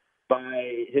blinded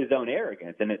by his own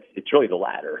arrogance? And it's really the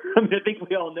latter. I mean, I think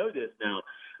we all know this now.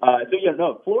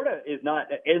 Florida is not,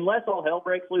 unless all hell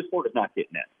breaks loose, Florida's not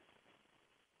getting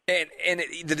it. And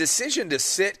the decision to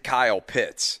sit Kyle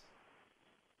Pitts,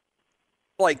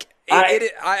 I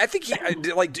think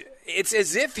it's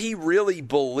as if he really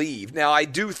believed. Now, I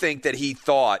do think that he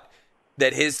thought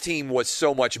that his team was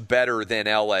so much better than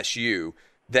LSU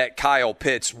that Kyle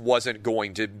Pitts wasn't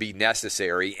going to be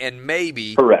necessary, and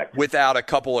maybe Correct. Without a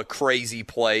couple of crazy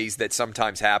plays that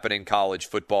sometimes happen in college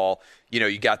football.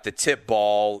 You got the tip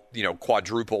ball,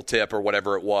 quadruple tip or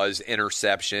whatever it was,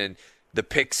 interception, the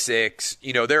pick six.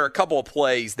 There are a couple of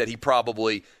plays that he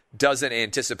probably doesn't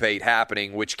anticipate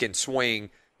happening, which can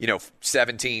swing,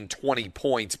 17, 20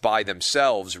 points by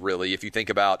themselves, really. If you think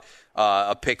about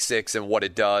a pick six and what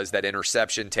it does, that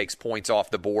interception takes points off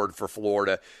the board for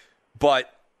Florida. But,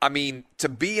 I mean, to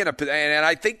be in and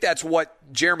I think that's what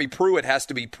Jeremy Pruitt has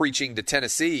to be preaching to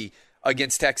Tennessee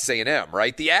against Texas A&M,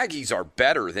 right? The Aggies are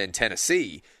better than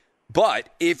Tennessee. But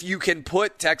if you can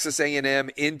put Texas A&M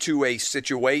into a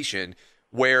situation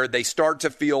where they start to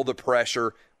feel the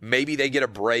pressure, maybe they get a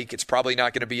break. It's probably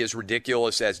not going to be as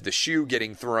ridiculous as the shoe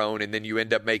getting thrown and then you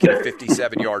end up making a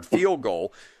 57-yard field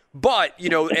goal. But,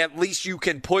 at least you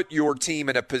can put your team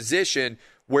in a position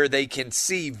where they can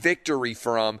see victory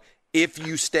from if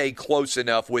you stay close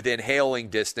enough within hailing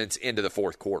distance into the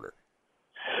fourth quarter.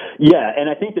 Yeah, and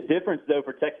I think the difference, though,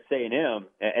 for Texas A&M,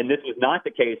 and this was not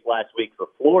the case last week for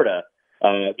Florida,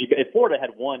 because if Florida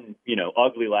had won,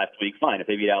 ugly last week, fine. If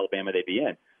they beat Alabama, they'd be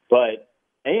in. But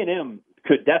A&M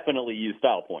could definitely use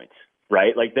style points,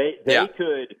 right? Like they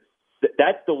could.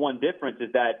 That's the one difference,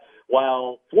 is that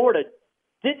while Florida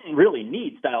didn't really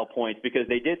need style points because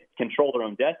they did control their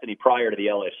own destiny prior to the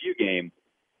LSU game,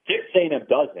 Texas A&M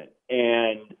doesn't.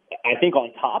 And I think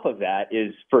on top of that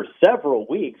is, for several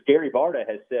weeks, Gary Barta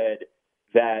has said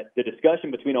that the discussion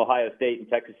between Ohio State and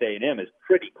Texas A&M is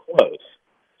pretty close.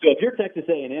 So if you're Texas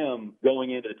A&M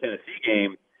going into the Tennessee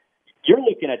game, you're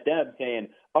looking at them saying,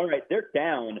 all right, they're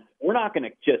down. We're not going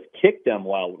to just kick them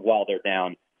while they're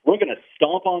down. We're going to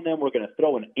stomp on them. We're going to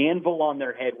throw an anvil on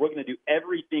their head. We're going to do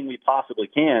everything we possibly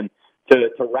can to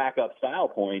rack up style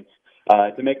points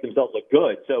to make themselves look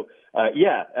good. So,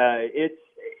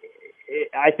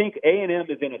 I think A&M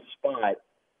is in a spot,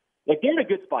 like they're in a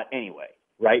good spot anyway,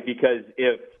 right? Because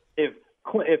if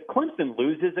Clemson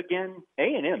loses again,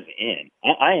 A&M's in.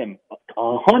 I am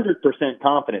 100%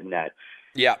 confident in that.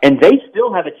 Yeah, and they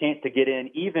still have a chance to get in,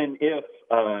 even if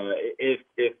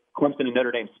Clemson and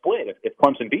Notre Dame split. If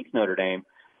Clemson beats Notre Dame,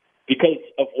 because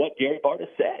of what Gary Barta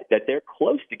said, that they're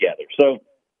close together. So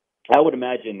I would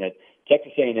imagine that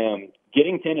Texas A&M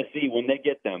getting Tennessee when they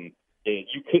get them,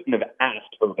 you couldn't have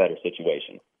asked for a better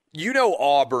situation. You know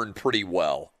Auburn pretty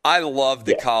well. I love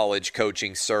the college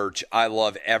coaching search. I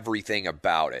love everything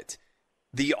about it.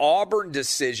 The Auburn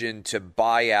decision to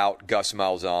buy out Gus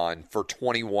Malzahn for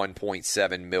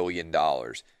 $21.7 million.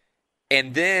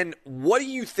 And then what do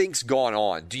you think's gone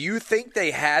on? Do you think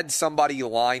they had somebody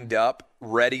lined up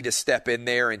ready to step in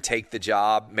there and take the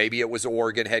job? Maybe it was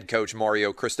Oregon head coach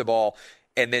Mario Cristobal,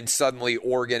 and then suddenly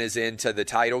Oregon is into the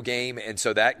title game, and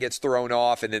so that gets thrown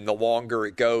off, and then the longer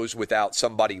it goes without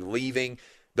somebody leaving,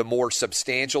 the more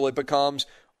substantial it becomes?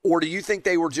 Or do you think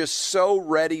they were just so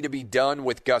ready to be done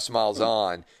with Gus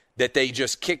Malzahn that they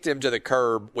just kicked him to the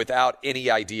curb without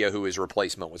any idea who his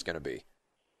replacement was going to be?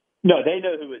 No, they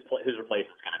know who his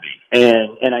replacement is going to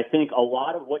be. And I think a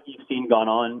lot of what you've seen gone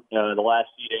on the last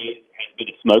few days has been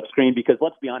a smokescreen, because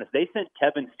let's be honest, they sent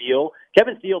Kevin Steele.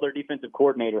 Kevin Steele, their defensive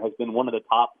coordinator, has been one of the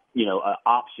top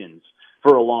options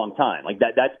for a long time. Like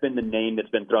that's been the name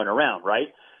that's been thrown around, right?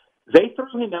 They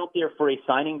threw him out there for a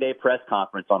signing day press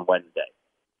conference on Wednesday.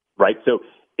 Right, so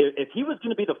if he was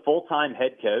going to be the full-time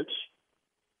head coach,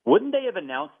 wouldn't they have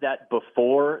announced that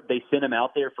before they sent him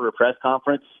out there for a press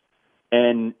conference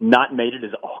and not made it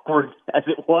as awkward as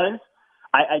it was?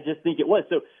 I just think it was.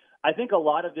 So I think a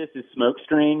lot of this is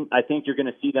smokescreen. I think you're going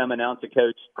to see them announce a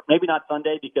coach, maybe not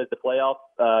Sunday because the playoff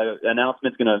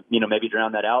announcement's going to maybe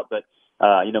drown that out, but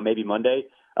maybe Monday.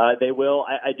 They will.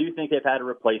 I do think they've had a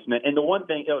replacement. And the one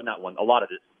thing, a lot of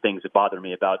the things that bother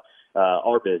me about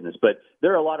our business, but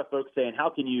there are a lot of folks saying, how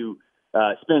can you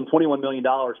spend $21 million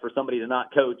for somebody to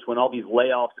not coach when all these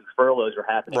layoffs and furloughs are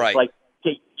happening? Right. It's like,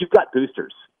 okay, you've got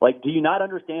boosters. Like, do you not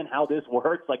understand how this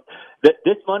works? Like,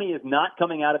 this money is not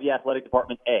coming out of the athletic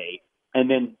department, A, and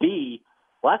then B,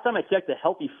 last time I checked, a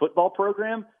healthy football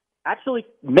program actually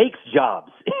makes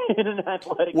jobs in an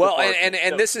athletic department.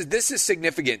 And this is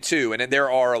significant too. And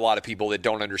there are a lot of people that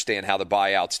don't understand how the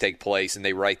buyouts take place, and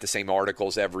they write the same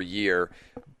articles every year.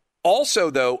 Also,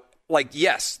 though,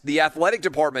 yes, the athletic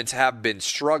departments have been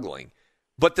struggling,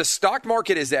 but the stock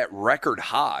market is at record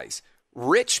highs.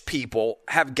 Rich people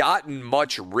have gotten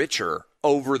much richer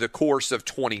over the course of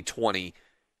 2020,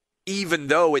 even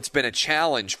though it's been a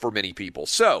challenge for many people.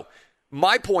 So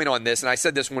my point on this, and I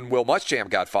said this when Will Muschamp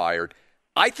got fired,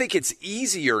 I think it's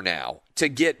easier now to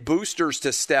get boosters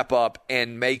to step up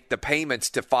and make the payments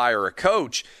to fire a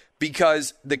coach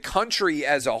because the country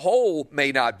as a whole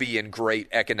may not be in great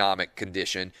economic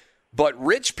condition, but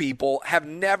rich people have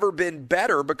never been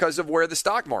better because of where the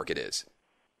stock market is.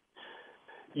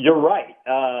 You're right,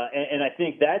 and I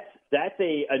think that's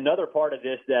another part of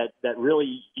this that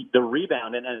really the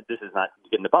rebound, and this is not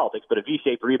getting into politics, but a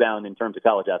V-shaped rebound in terms of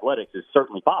college athletics is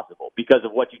certainly possible because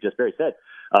of what you just very said,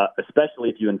 especially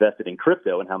if you invested in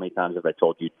crypto. And how many times have I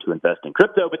told you to invest in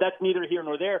crypto? But that's neither here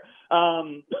nor there.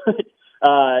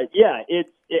 Yeah, it's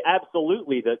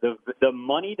absolutely the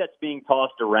money that's being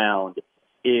tossed around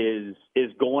is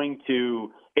going to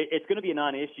be a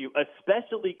non-issue,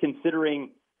 especially considering.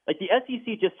 Like the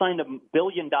SEC just signed $1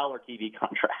 billion TV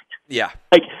contract. Yeah.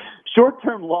 Like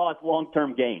short-term loss,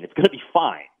 long-term gain. It's going to be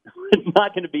fine. It's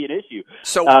not going to be an issue.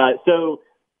 So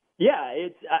yeah,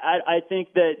 I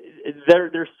think that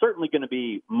there's certainly going to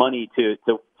be money to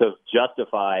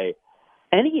justify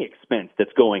any expense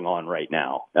that's going on right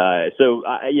now. I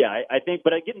think.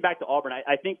 But getting back to Auburn,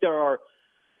 I think there are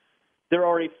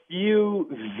a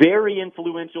few very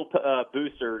influential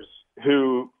boosters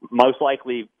who most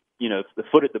likely,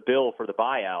 footed the bill for the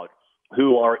buyout,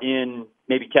 who are in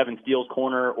maybe Kevin Steele's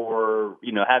corner, or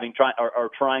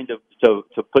trying to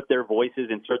put their voices,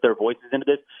 insert their voices into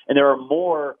this. And there are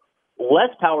more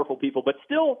less powerful people, but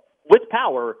still with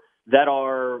power, that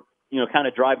are kind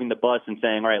of driving the bus and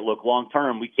saying, all right, look, long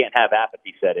term, we can't have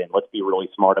apathy set in. Let's be really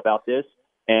smart about this.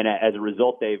 And as a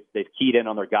result, they've keyed in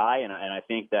on their guy, and I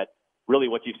think that really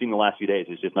what you've seen the last few days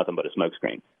is just nothing but a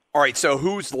smokescreen. All right, so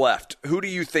who's left? Who do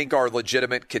you think are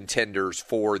legitimate contenders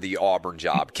for the Auburn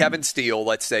job? Kevin Steele,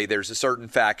 let's say there's a certain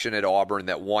faction at Auburn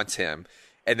that wants him,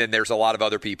 and then there's a lot of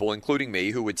other people, including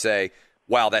me, who would say,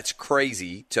 wow, that's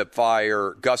crazy to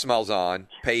fire Gus Malzahn,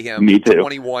 pay him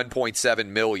 $21.7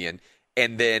 million,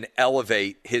 and then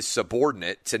elevate his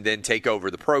subordinate and then take over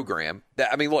the program.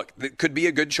 Look, it could be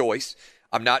a good choice.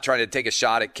 I'm not trying to take a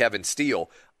shot at Kevin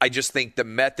Steele. I just think the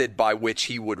method by which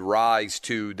he would rise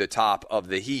to the top of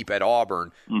the heap at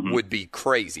Auburn would be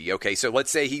crazy. Okay, so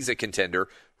let's say he's a contender.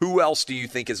 Who else do you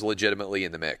think is legitimately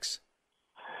in the mix?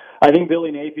 I think Billy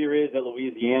Napier is at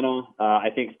Louisiana. I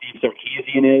think Steve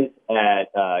Sarkisian is at,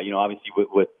 obviously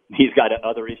with he's got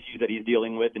other issues that he's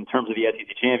dealing with in terms of the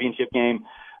SEC championship game.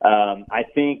 I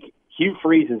think Hugh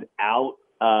Freeze is out.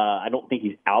 I don't think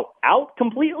he's out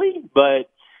completely,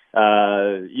 but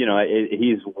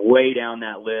he's way down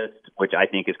that list, which I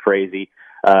think is crazy.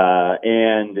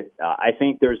 And I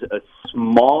think there's a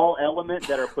small element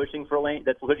that are pushing for Lane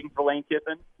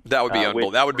Kiffin. That would be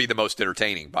unbelievable. That would be the most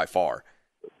entertaining by far.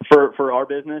 For our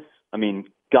business,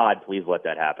 God, please let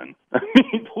that happen.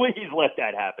 Please let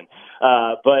that happen.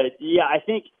 But yeah, I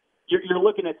think you're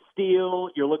looking at Steele,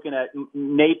 you're looking at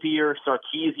Napier,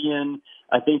 Sarkisian.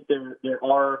 I think there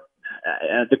are.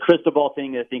 The crystal ball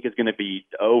thing, I think, is going to be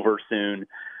over soon,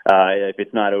 if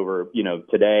it's not over,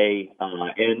 today.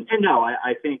 And no,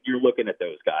 I think you're looking at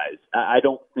those guys. I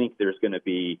don't think there's going to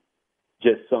be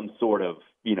just some sort of,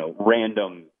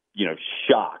 random,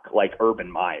 shock like Urban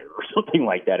Meyer or something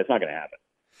like that. It's not going to happen.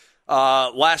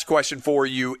 Last question for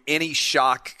you. Any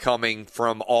shock coming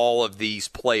from all of these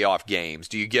playoff games?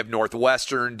 Do you give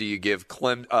Northwestern? Do you give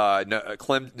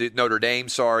Notre Dame?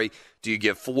 Sorry. Do you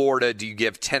give Florida? Do you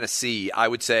give Tennessee? I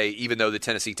would say, even though the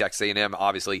Tennessee-Texas A&M,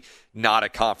 obviously not a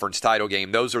conference title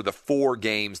game, those are the four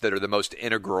games that are the most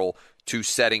integral to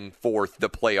setting forth the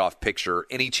playoff picture.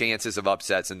 Any chances of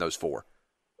upsets in those four?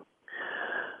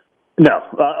 No,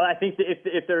 I think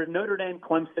if they're Notre Dame,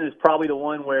 Clemson is probably the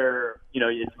one where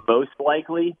it's most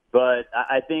likely. But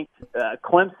I think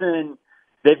Clemson,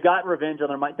 they've got revenge on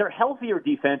their mind. They're healthier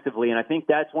defensively, and I think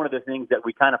that's one of the things that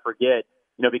we kind of forget.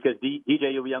 Because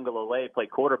DJ Uiagalelei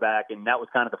played quarterback, and that was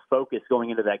kind of the focus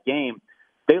going into that game.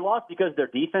 They lost because their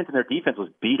defense was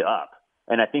beat up,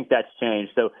 and I think that's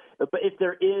changed. So, but if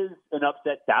there is an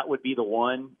upset, that would be the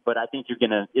one. But I think it's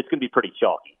going to be pretty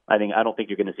chalky. I don't think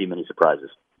you're going to see many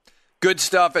surprises. Good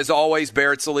stuff, as always.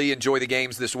 Barrett Sallee, enjoy the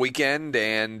games this weekend,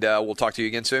 and we'll talk to you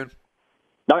again soon.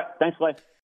 All right. Thanks, Clay.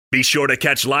 Be sure to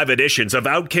catch live editions of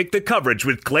Outkick the Coverage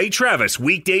with Clay Travis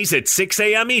weekdays at 6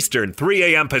 a.m. Eastern,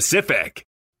 3 a.m. Pacific.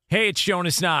 Hey, it's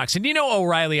Jonas Knox, and you know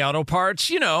O'Reilly Auto Parts,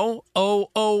 you know,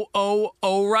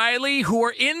 O'Reilly, who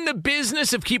are in the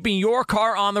business of keeping your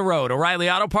car on the road. O'Reilly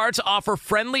Auto Parts offer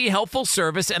friendly, helpful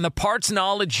service and the parts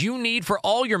knowledge you need for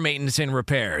all your maintenance and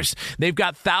repairs. They've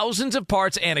got thousands of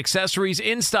parts and accessories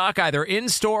in stock, either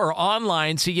in-store or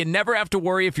online, so you never have to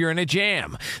worry if you're in a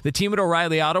jam. The team at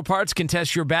O'Reilly Auto Parts can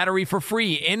test your battery for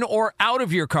free in or out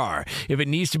of your car. If it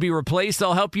needs to be replaced,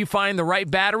 they'll help you find the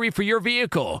right battery for your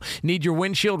vehicle. Need your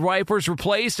windshield wipers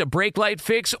replaced, a brake light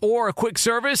fix, or a quick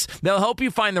service? They'll help you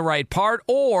find the right part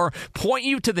or point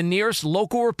you to the nearest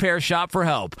local repair shop for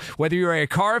help. Whether you're a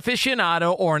car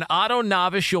aficionado or an auto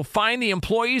novice, you'll find the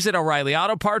employees at O'Reilly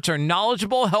Auto Parts are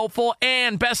knowledgeable, helpful,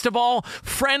 and best of all,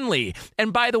 friendly.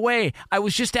 And by the way, I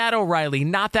was just at O'Reilly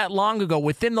not that long ago,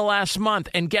 within the last month,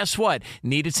 and guess what?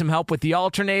 Needed some help with the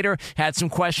alternator, had some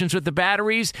questions with the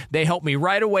batteries. They helped me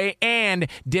right away and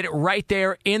did it right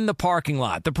there in the parking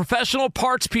lot. The professional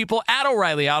parts people at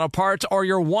O'Reilly Auto Parts are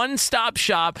your one-stop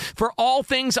shop for all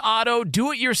things auto,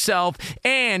 do-it-yourself,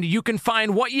 and you can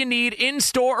find what you need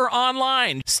in-store or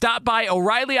online. Stop by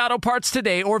O'Reilly Auto Parts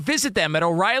today or visit them at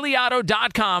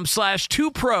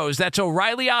O'ReillyAuto.com/2pros. That's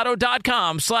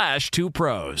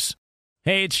O'ReillyAuto.com/2pros.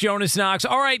 Hey, it's Jonas Knox.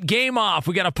 All right, game off.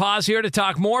 We got to pause here to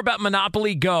talk more about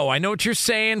Monopoly Go. I know what you're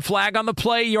saying, flag on the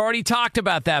play. You already talked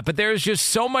about that, but there's just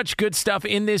so much good stuff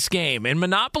in this game. In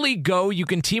Monopoly Go, you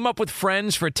can team up with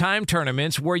friends for time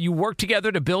tournaments where you work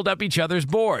together to build up each other's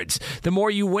boards. The more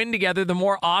you win together, the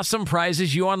more awesome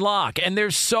prizes you unlock. And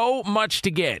there's so much to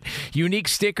get. Unique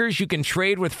stickers you can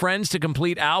trade with friends to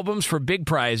complete albums for big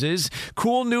prizes.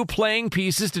 Cool new playing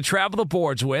pieces to travel the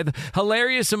boards with.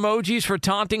 Hilarious emojis for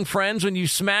taunting friends when you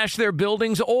smash their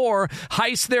buildings or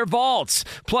heist their vaults.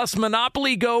 Plus,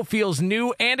 Monopoly Go feels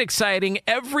new and exciting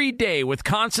every day with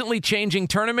constantly changing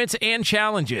tournaments and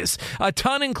challenges. A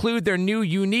ton include their new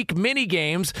unique mini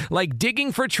games like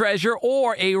digging for treasure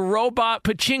or a robot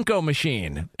pachinko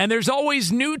machine. And there's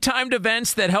always new timed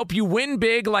events that help you win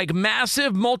big, like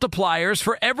massive multipliers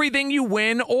for everything you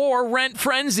win or rent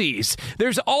frenzies.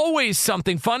 There's always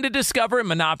something fun to discover in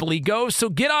Monopoly Go, so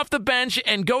get off the bench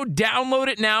and go download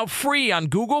it now free on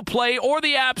Google Play or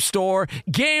the App Store.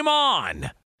 Game on!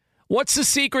 What's the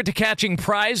secret to catching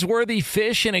prize-worthy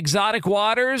fish in exotic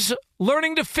waters?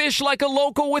 Learning to fish like a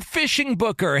local with Fishing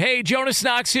Booker. Hey, Jonas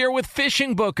Knox here with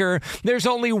Fishing Booker. There's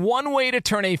only one way to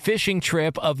turn a fishing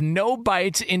trip of no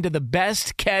bites into the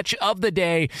best catch of the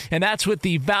day, and that's with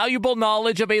the valuable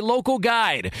knowledge of a local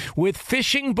guide. With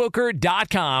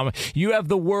FishingBooker.com, you have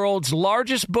the world's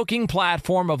largest booking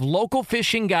platform of local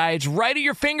fishing guides right at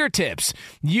your fingertips.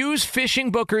 Use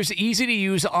Fishing Booker's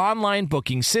easy-to-use online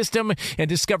booking system and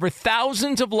discover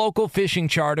thousands of local fishing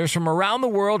charters from around the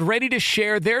world ready to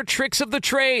share their tricks of the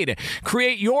trade.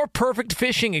 Create your perfect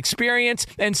fishing experience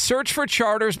and search for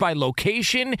charters by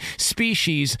location,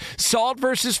 species, salt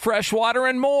versus freshwater,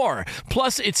 and more.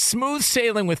 Plus, it's smooth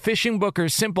sailing with Fishing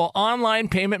Booker's simple online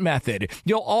payment method.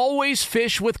 You'll always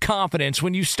fish with confidence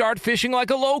when you start fishing like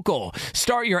a local.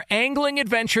 Start your angling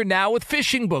adventure now with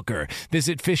Fishing Booker.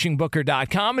 Visit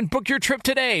FishingBooker.com and book your trip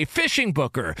today. Fishing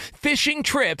Booker. Fishing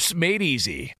trips made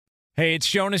easy. Hey, it's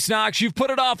Jonas Knox. You've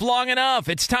put it off long enough.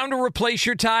 It's time to replace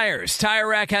your tires. Tire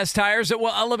Rack has tires that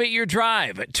will elevate your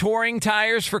drive. Touring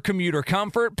tires for commuter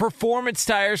comfort, performance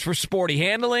tires for sporty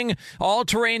handling,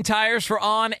 all-terrain tires for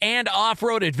on- and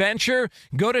off-road adventure.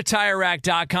 Go to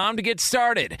TireRack.com to get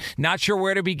started. Not sure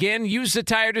where to begin? Use the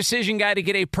Tire Decision Guide to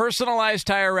get a personalized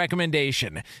tire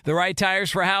recommendation. The right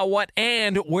tires for how, what,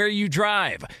 and where you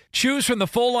drive. Choose from the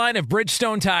full line of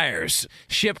Bridgestone tires.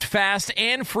 Shipped fast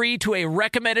and free to a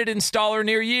recommended installer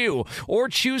near you, or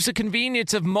choose the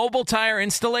convenience of mobile tire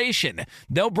installation.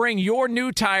 They'll bring your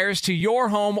new tires to your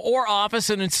home or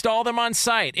office and install them on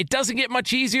site. It doesn't get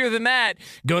much easier than that.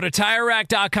 Go to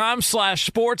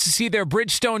TireRack.com/sports to see their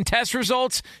Bridgestone test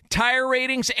results, tire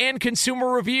ratings, and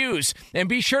consumer reviews. And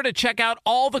be sure to check out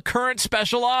all the current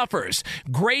special offers.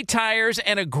 Great tires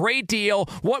and a great deal.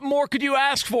 What more could you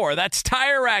ask for? That's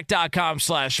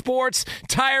TireRack.com/sports.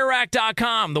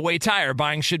 TireRack.com, the way tire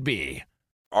buying should be.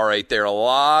 All right, there are a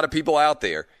lot of people out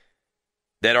there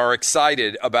that are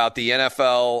excited about the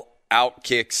NFL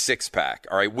Outkick six-pack.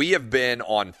 All right, we have been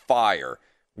on fire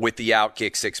with the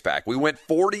Outkick six-pack. We went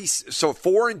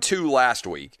 4-2 last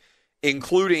week,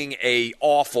 including a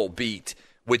awful beat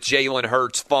with Jalen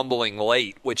Hurts fumbling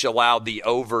late, which allowed the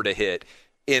over to hit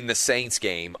in the Saints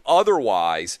game.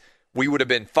 Otherwise, we would have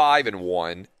been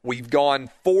 5-1. We've gone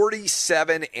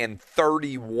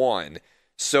 47-31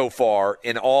 so far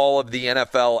in all of the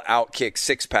NFL Outkick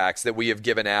six-packs that we have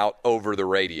given out over the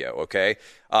radio, okay?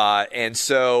 And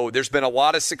so there's been a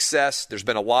lot of success. There's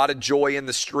been a lot of joy in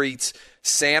the streets.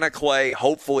 Santa Clay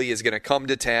hopefully is going to come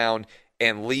to town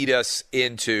and lead us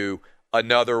into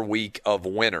another week of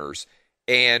winners.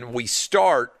 And we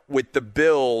start with the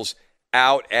Bills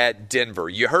out at Denver.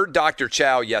 You heard Dr.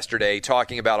 Chow yesterday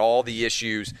talking about all the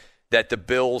issues that the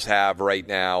Bills have right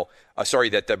now,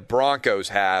 that the Broncos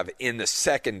have in the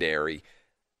secondary.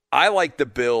 I like the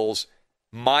Bills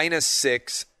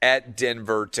 -6 at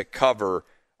Denver to cover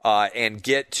and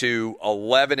get to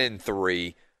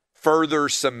 11-3, further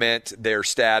cement their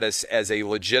status as a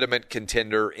legitimate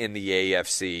contender in the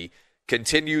AFC,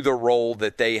 continue the role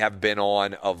that they have been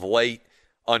on of late.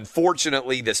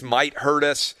 Unfortunately, this might hurt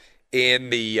us in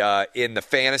the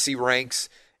fantasy ranks,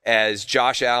 as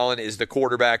Josh Allen is the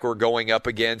quarterback we're going up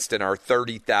against in our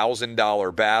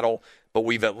 $30,000 battle. But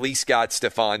we've at least got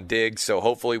Stephon Diggs, so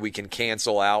hopefully we can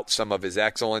cancel out some of his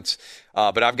excellence.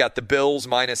 But I've got the Bills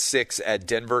 -6 at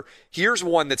Denver. Here's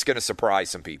one that's going to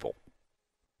surprise some people.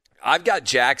 I've got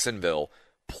Jacksonville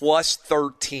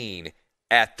 +13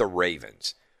 at the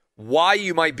Ravens. Why,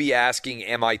 you might be asking,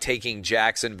 am I taking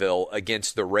Jacksonville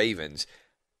against the Ravens?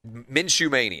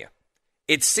 Minshew Mania.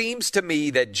 It seems to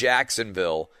me that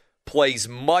Jacksonville plays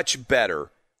much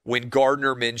better when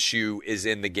Gardner Minshew is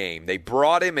in the game. They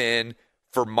brought him in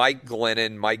for Mike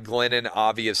Glennon. Mike Glennon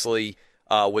obviously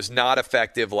was not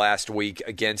effective last week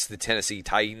against the Tennessee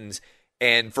Titans.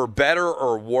 And for better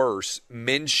or worse,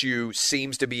 Minshew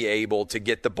seems to be able to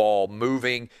get the ball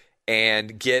moving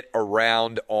and get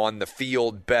around on the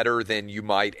field better than you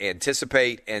might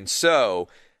anticipate. And so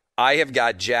I have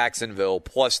got Jacksonville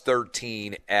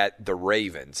 +13 at the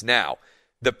Ravens. Now,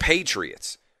 the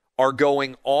Patriots are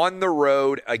going on the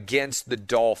road against the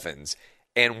Dolphins.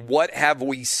 And what have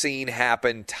we seen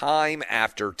happen time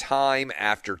after time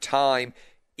after time,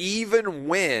 even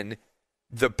when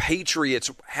the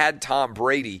Patriots had Tom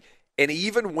Brady, and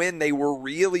even when they were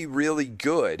really, really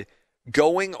good,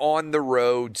 going on the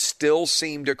road still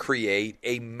seemed to create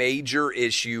a major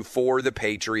issue for the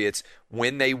Patriots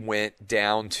when they went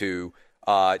down to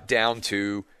the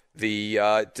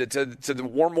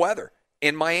warm weather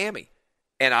in Miami.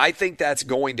 And I think that's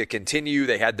going to continue.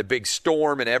 They had the big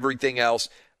storm and everything else.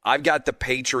 I've got the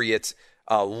Patriots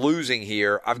losing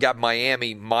here. I've got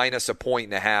Miami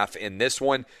 -1.5 in this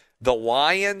one. The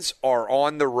Lions are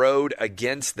on the road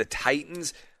against the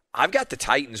Titans. I've got the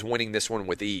Titans winning this one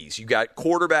with ease. You got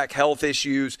quarterback health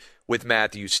issues with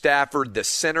Matthew Stafford. The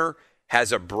center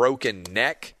has a broken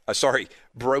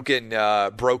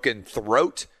broken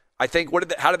throat. I think,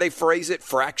 how do they phrase it?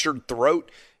 Fractured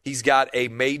throat. He's got a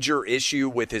major issue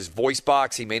with his voice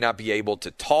box. He may not be able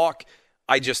to talk.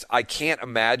 I can't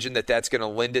imagine that that's going to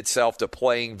lend itself to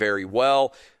playing very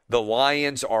well. The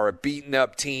Lions are a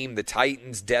beaten-up team. The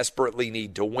Titans desperately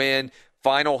need to win.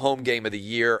 Final home game of the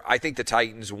year. I think the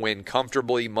Titans win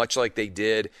comfortably, much like they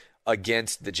did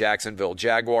against the Jacksonville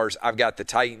Jaguars. I've got the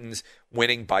Titans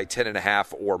winning by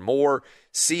 10.5 or more.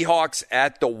 Seahawks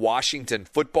at the Washington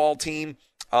football team.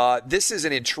 This is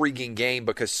an intriguing game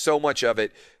because so much of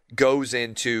it goes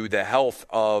into the health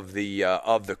of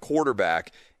the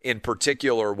quarterback, in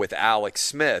particular with Alex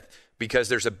Smith, because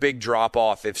there's a big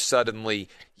drop-off if suddenly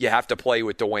you have to play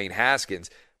with Dwayne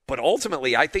Haskins. But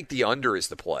ultimately, I think the under is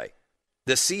the play.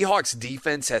 The Seahawks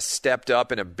defense has stepped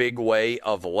up in a big way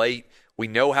of late. We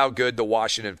know how good the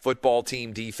Washington football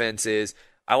team defense is.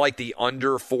 I like the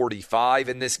under 45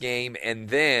 in this game. And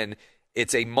then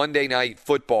it's a Monday night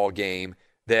football game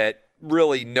that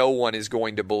really no one is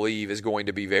going to believe is going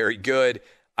to be very good.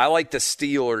 I like the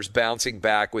Steelers bouncing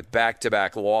back with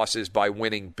back-to-back losses by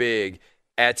winning big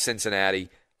at Cincinnati.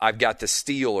 I've got the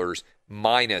Steelers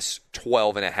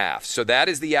 -12.5. So that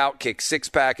is the Outkick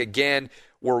six-pack. Again,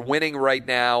 we're winning right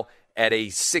now at a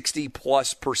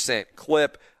 60+%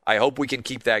 clip. I hope we can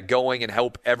keep that going and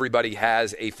hope everybody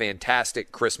has a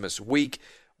fantastic Christmas week.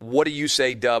 What do you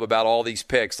say, Dub, about all these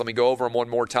picks? Let me go over them one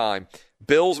more time.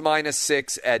 Bills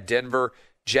 -6 at Denver.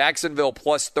 Jacksonville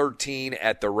 +13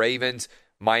 at the Ravens.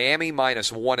 Miami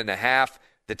 -1.5.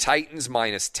 The Titans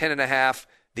 -10.5.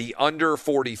 The under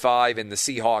 45 in the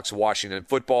Seahawks-Washington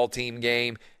football team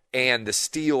game. And the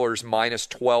Steelers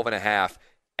 -12.5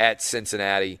 at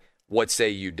Cincinnati. What say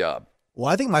you, Dub?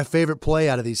 Well, I think my favorite play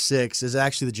out of these six is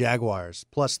actually the Jaguars,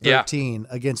 +13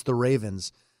 against the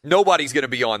Ravens. Nobody's going to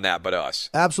be on that but us.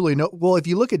 Absolutely no. Well, if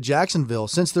you look at Jacksonville,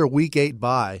 since their Week 8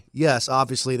 bye, yes,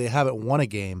 obviously they haven't won a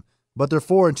game, but they're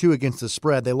 4-2 against the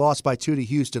spread. They lost by 2 to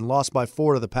Houston, lost by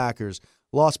 4 to the Packers,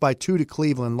 lost by 2 to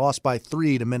Cleveland, lost by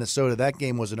 3 to Minnesota. That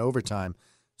game was in overtime.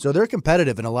 So they're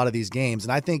competitive in a lot of these games.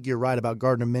 And I think you're right about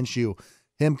Gardner Minshew,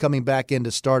 him coming back in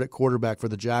to start at quarterback for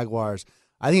the Jaguars.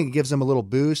 I think it gives him a little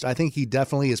boost. I think he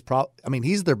definitely is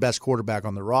he's their best quarterback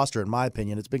on the roster, in my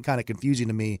opinion. It's been kind of confusing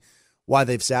to me why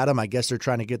they've sat him. I guess they're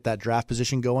trying to get that draft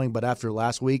position going, but after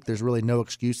last week, there's really no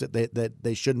excuse that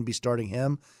they shouldn't be starting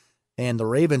him. And the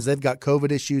Ravens, they've got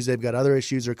COVID issues. They've got other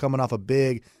issues. They're coming off a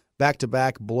big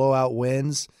back-to-back blowout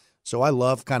wins. So I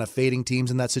love kind of fading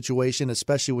teams in that situation,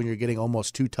 especially when you're getting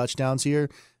almost 2 touchdowns here.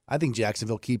 I think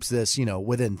Jacksonville keeps this,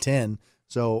 within 10.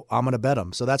 So I'm going to bet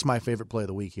them. So that's my favorite play of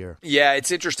the week here. Yeah,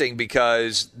 it's interesting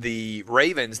because the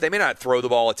Ravens, they may not throw the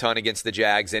ball a ton against the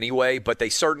Jags anyway, but they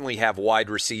certainly have wide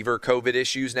receiver COVID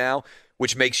issues now,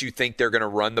 which makes you think they're going to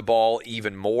run the ball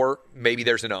even more. Maybe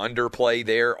there's an underplay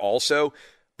there also.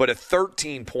 But a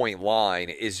 13-point line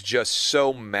is just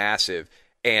so massive.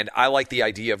 And I like the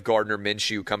idea of Gardner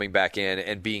Minshew coming back in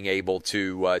and being able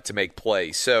to make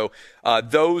plays. So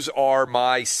those are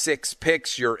my 6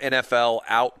 picks, your NFL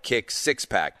Outkick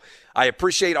 6-pack. I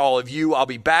appreciate all of you. I'll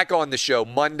be back on the show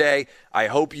Monday. I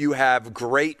hope you have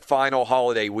great final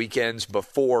holiday weekends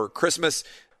before Christmas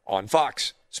on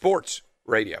Fox Sports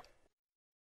Radio.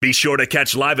 Be sure to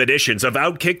catch live editions of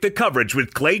Outkick the Coverage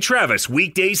with Clay Travis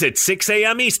weekdays at 6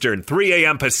 a.m. Eastern, 3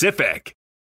 a.m. Pacific.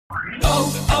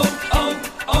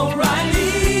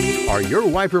 O'Reilly. Are your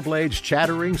wiper blades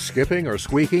chattering, skipping, or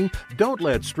squeaking? Don't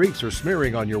let streaks or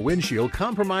smearing on your windshield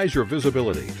compromise your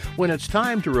visibility. When it's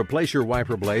time to replace your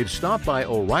wiper blades, stop by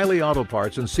O'Reilly Auto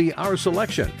Parts and see our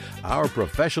selection. Our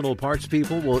professional parts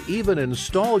people will even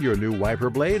install your new wiper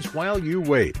blades while you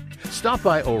wait. Stop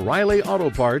by O'Reilly Auto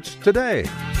Parts today.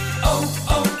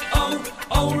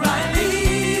 O'Reilly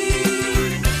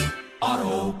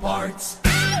Auto Parts.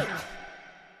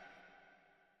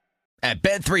 At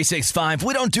Bet365,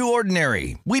 we don't do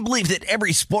ordinary. We believe that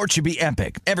every sport should be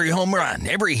epic. Every home run,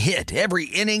 every hit, every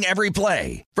inning, every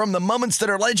play. From the moments that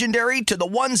are legendary to the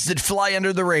ones that fly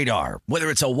under the radar. Whether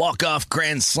it's a walk-off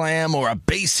grand slam or a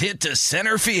base hit to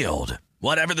center field.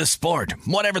 Whatever the sport,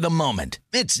 whatever the moment.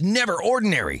 It's never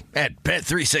ordinary at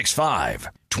Bet365.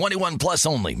 21 plus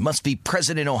only. Must be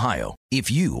present in Ohio. If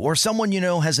you or someone you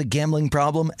know has a gambling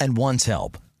problem and wants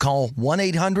help, call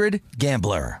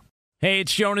 1-800-GAMBLER. Hey,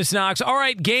 it's Jonas Knox. All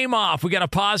right, game off. We got to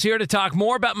pause here to talk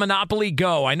more about Monopoly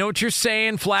Go. I know what you're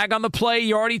saying, flag on the play.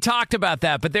 You already talked about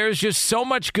that, but there's just so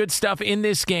much good stuff in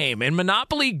this game. In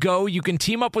Monopoly Go, you can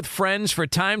team up with friends for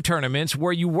time tournaments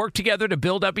where you work together to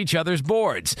build up each other's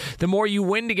boards. The more you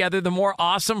win together, the more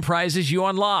awesome prizes you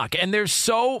unlock. And there's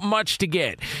so much to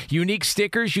get. Unique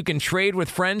stickers you can trade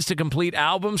with friends to complete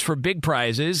albums for big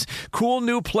prizes. Cool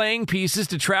new playing pieces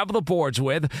to travel the boards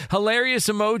with. Hilarious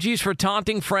emojis for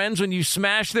taunting friends when you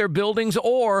smash their buildings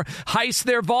or heist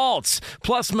their vaults.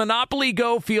 Plus, Monopoly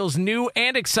Go feels new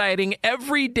and exciting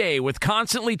every day with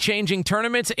constantly changing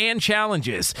tournaments and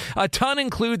challenges. A ton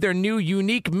include their new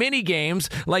unique mini games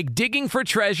like digging for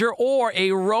treasure or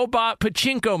a robot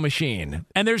pachinko machine.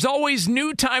 And there's always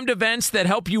new timed events that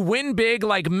help you win big,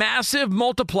 like massive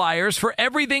multipliers for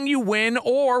everything you win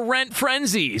or rent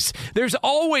frenzies. There's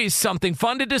always something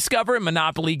fun to discover in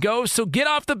Monopoly Go, so get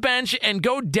off the bench and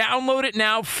go download it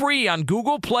now free on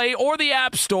Google Play or the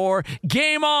App Store.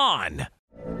 Game on!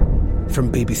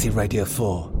 From BBC Radio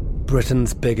 4,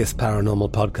 Britain's biggest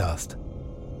paranormal podcast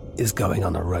is going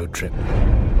on a road trip.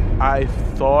 I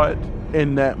thought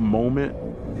in that moment,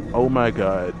 oh my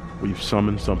God, we've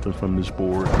summoned something from this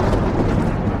board.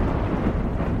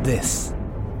 This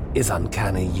is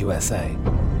Uncanny USA.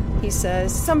 He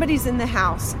says, somebody's in the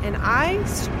house, and I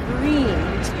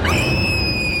screamed.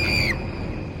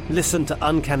 Listen to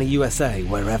Uncanny USA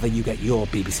wherever you get your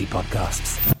BBC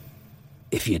podcasts,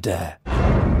 if you dare.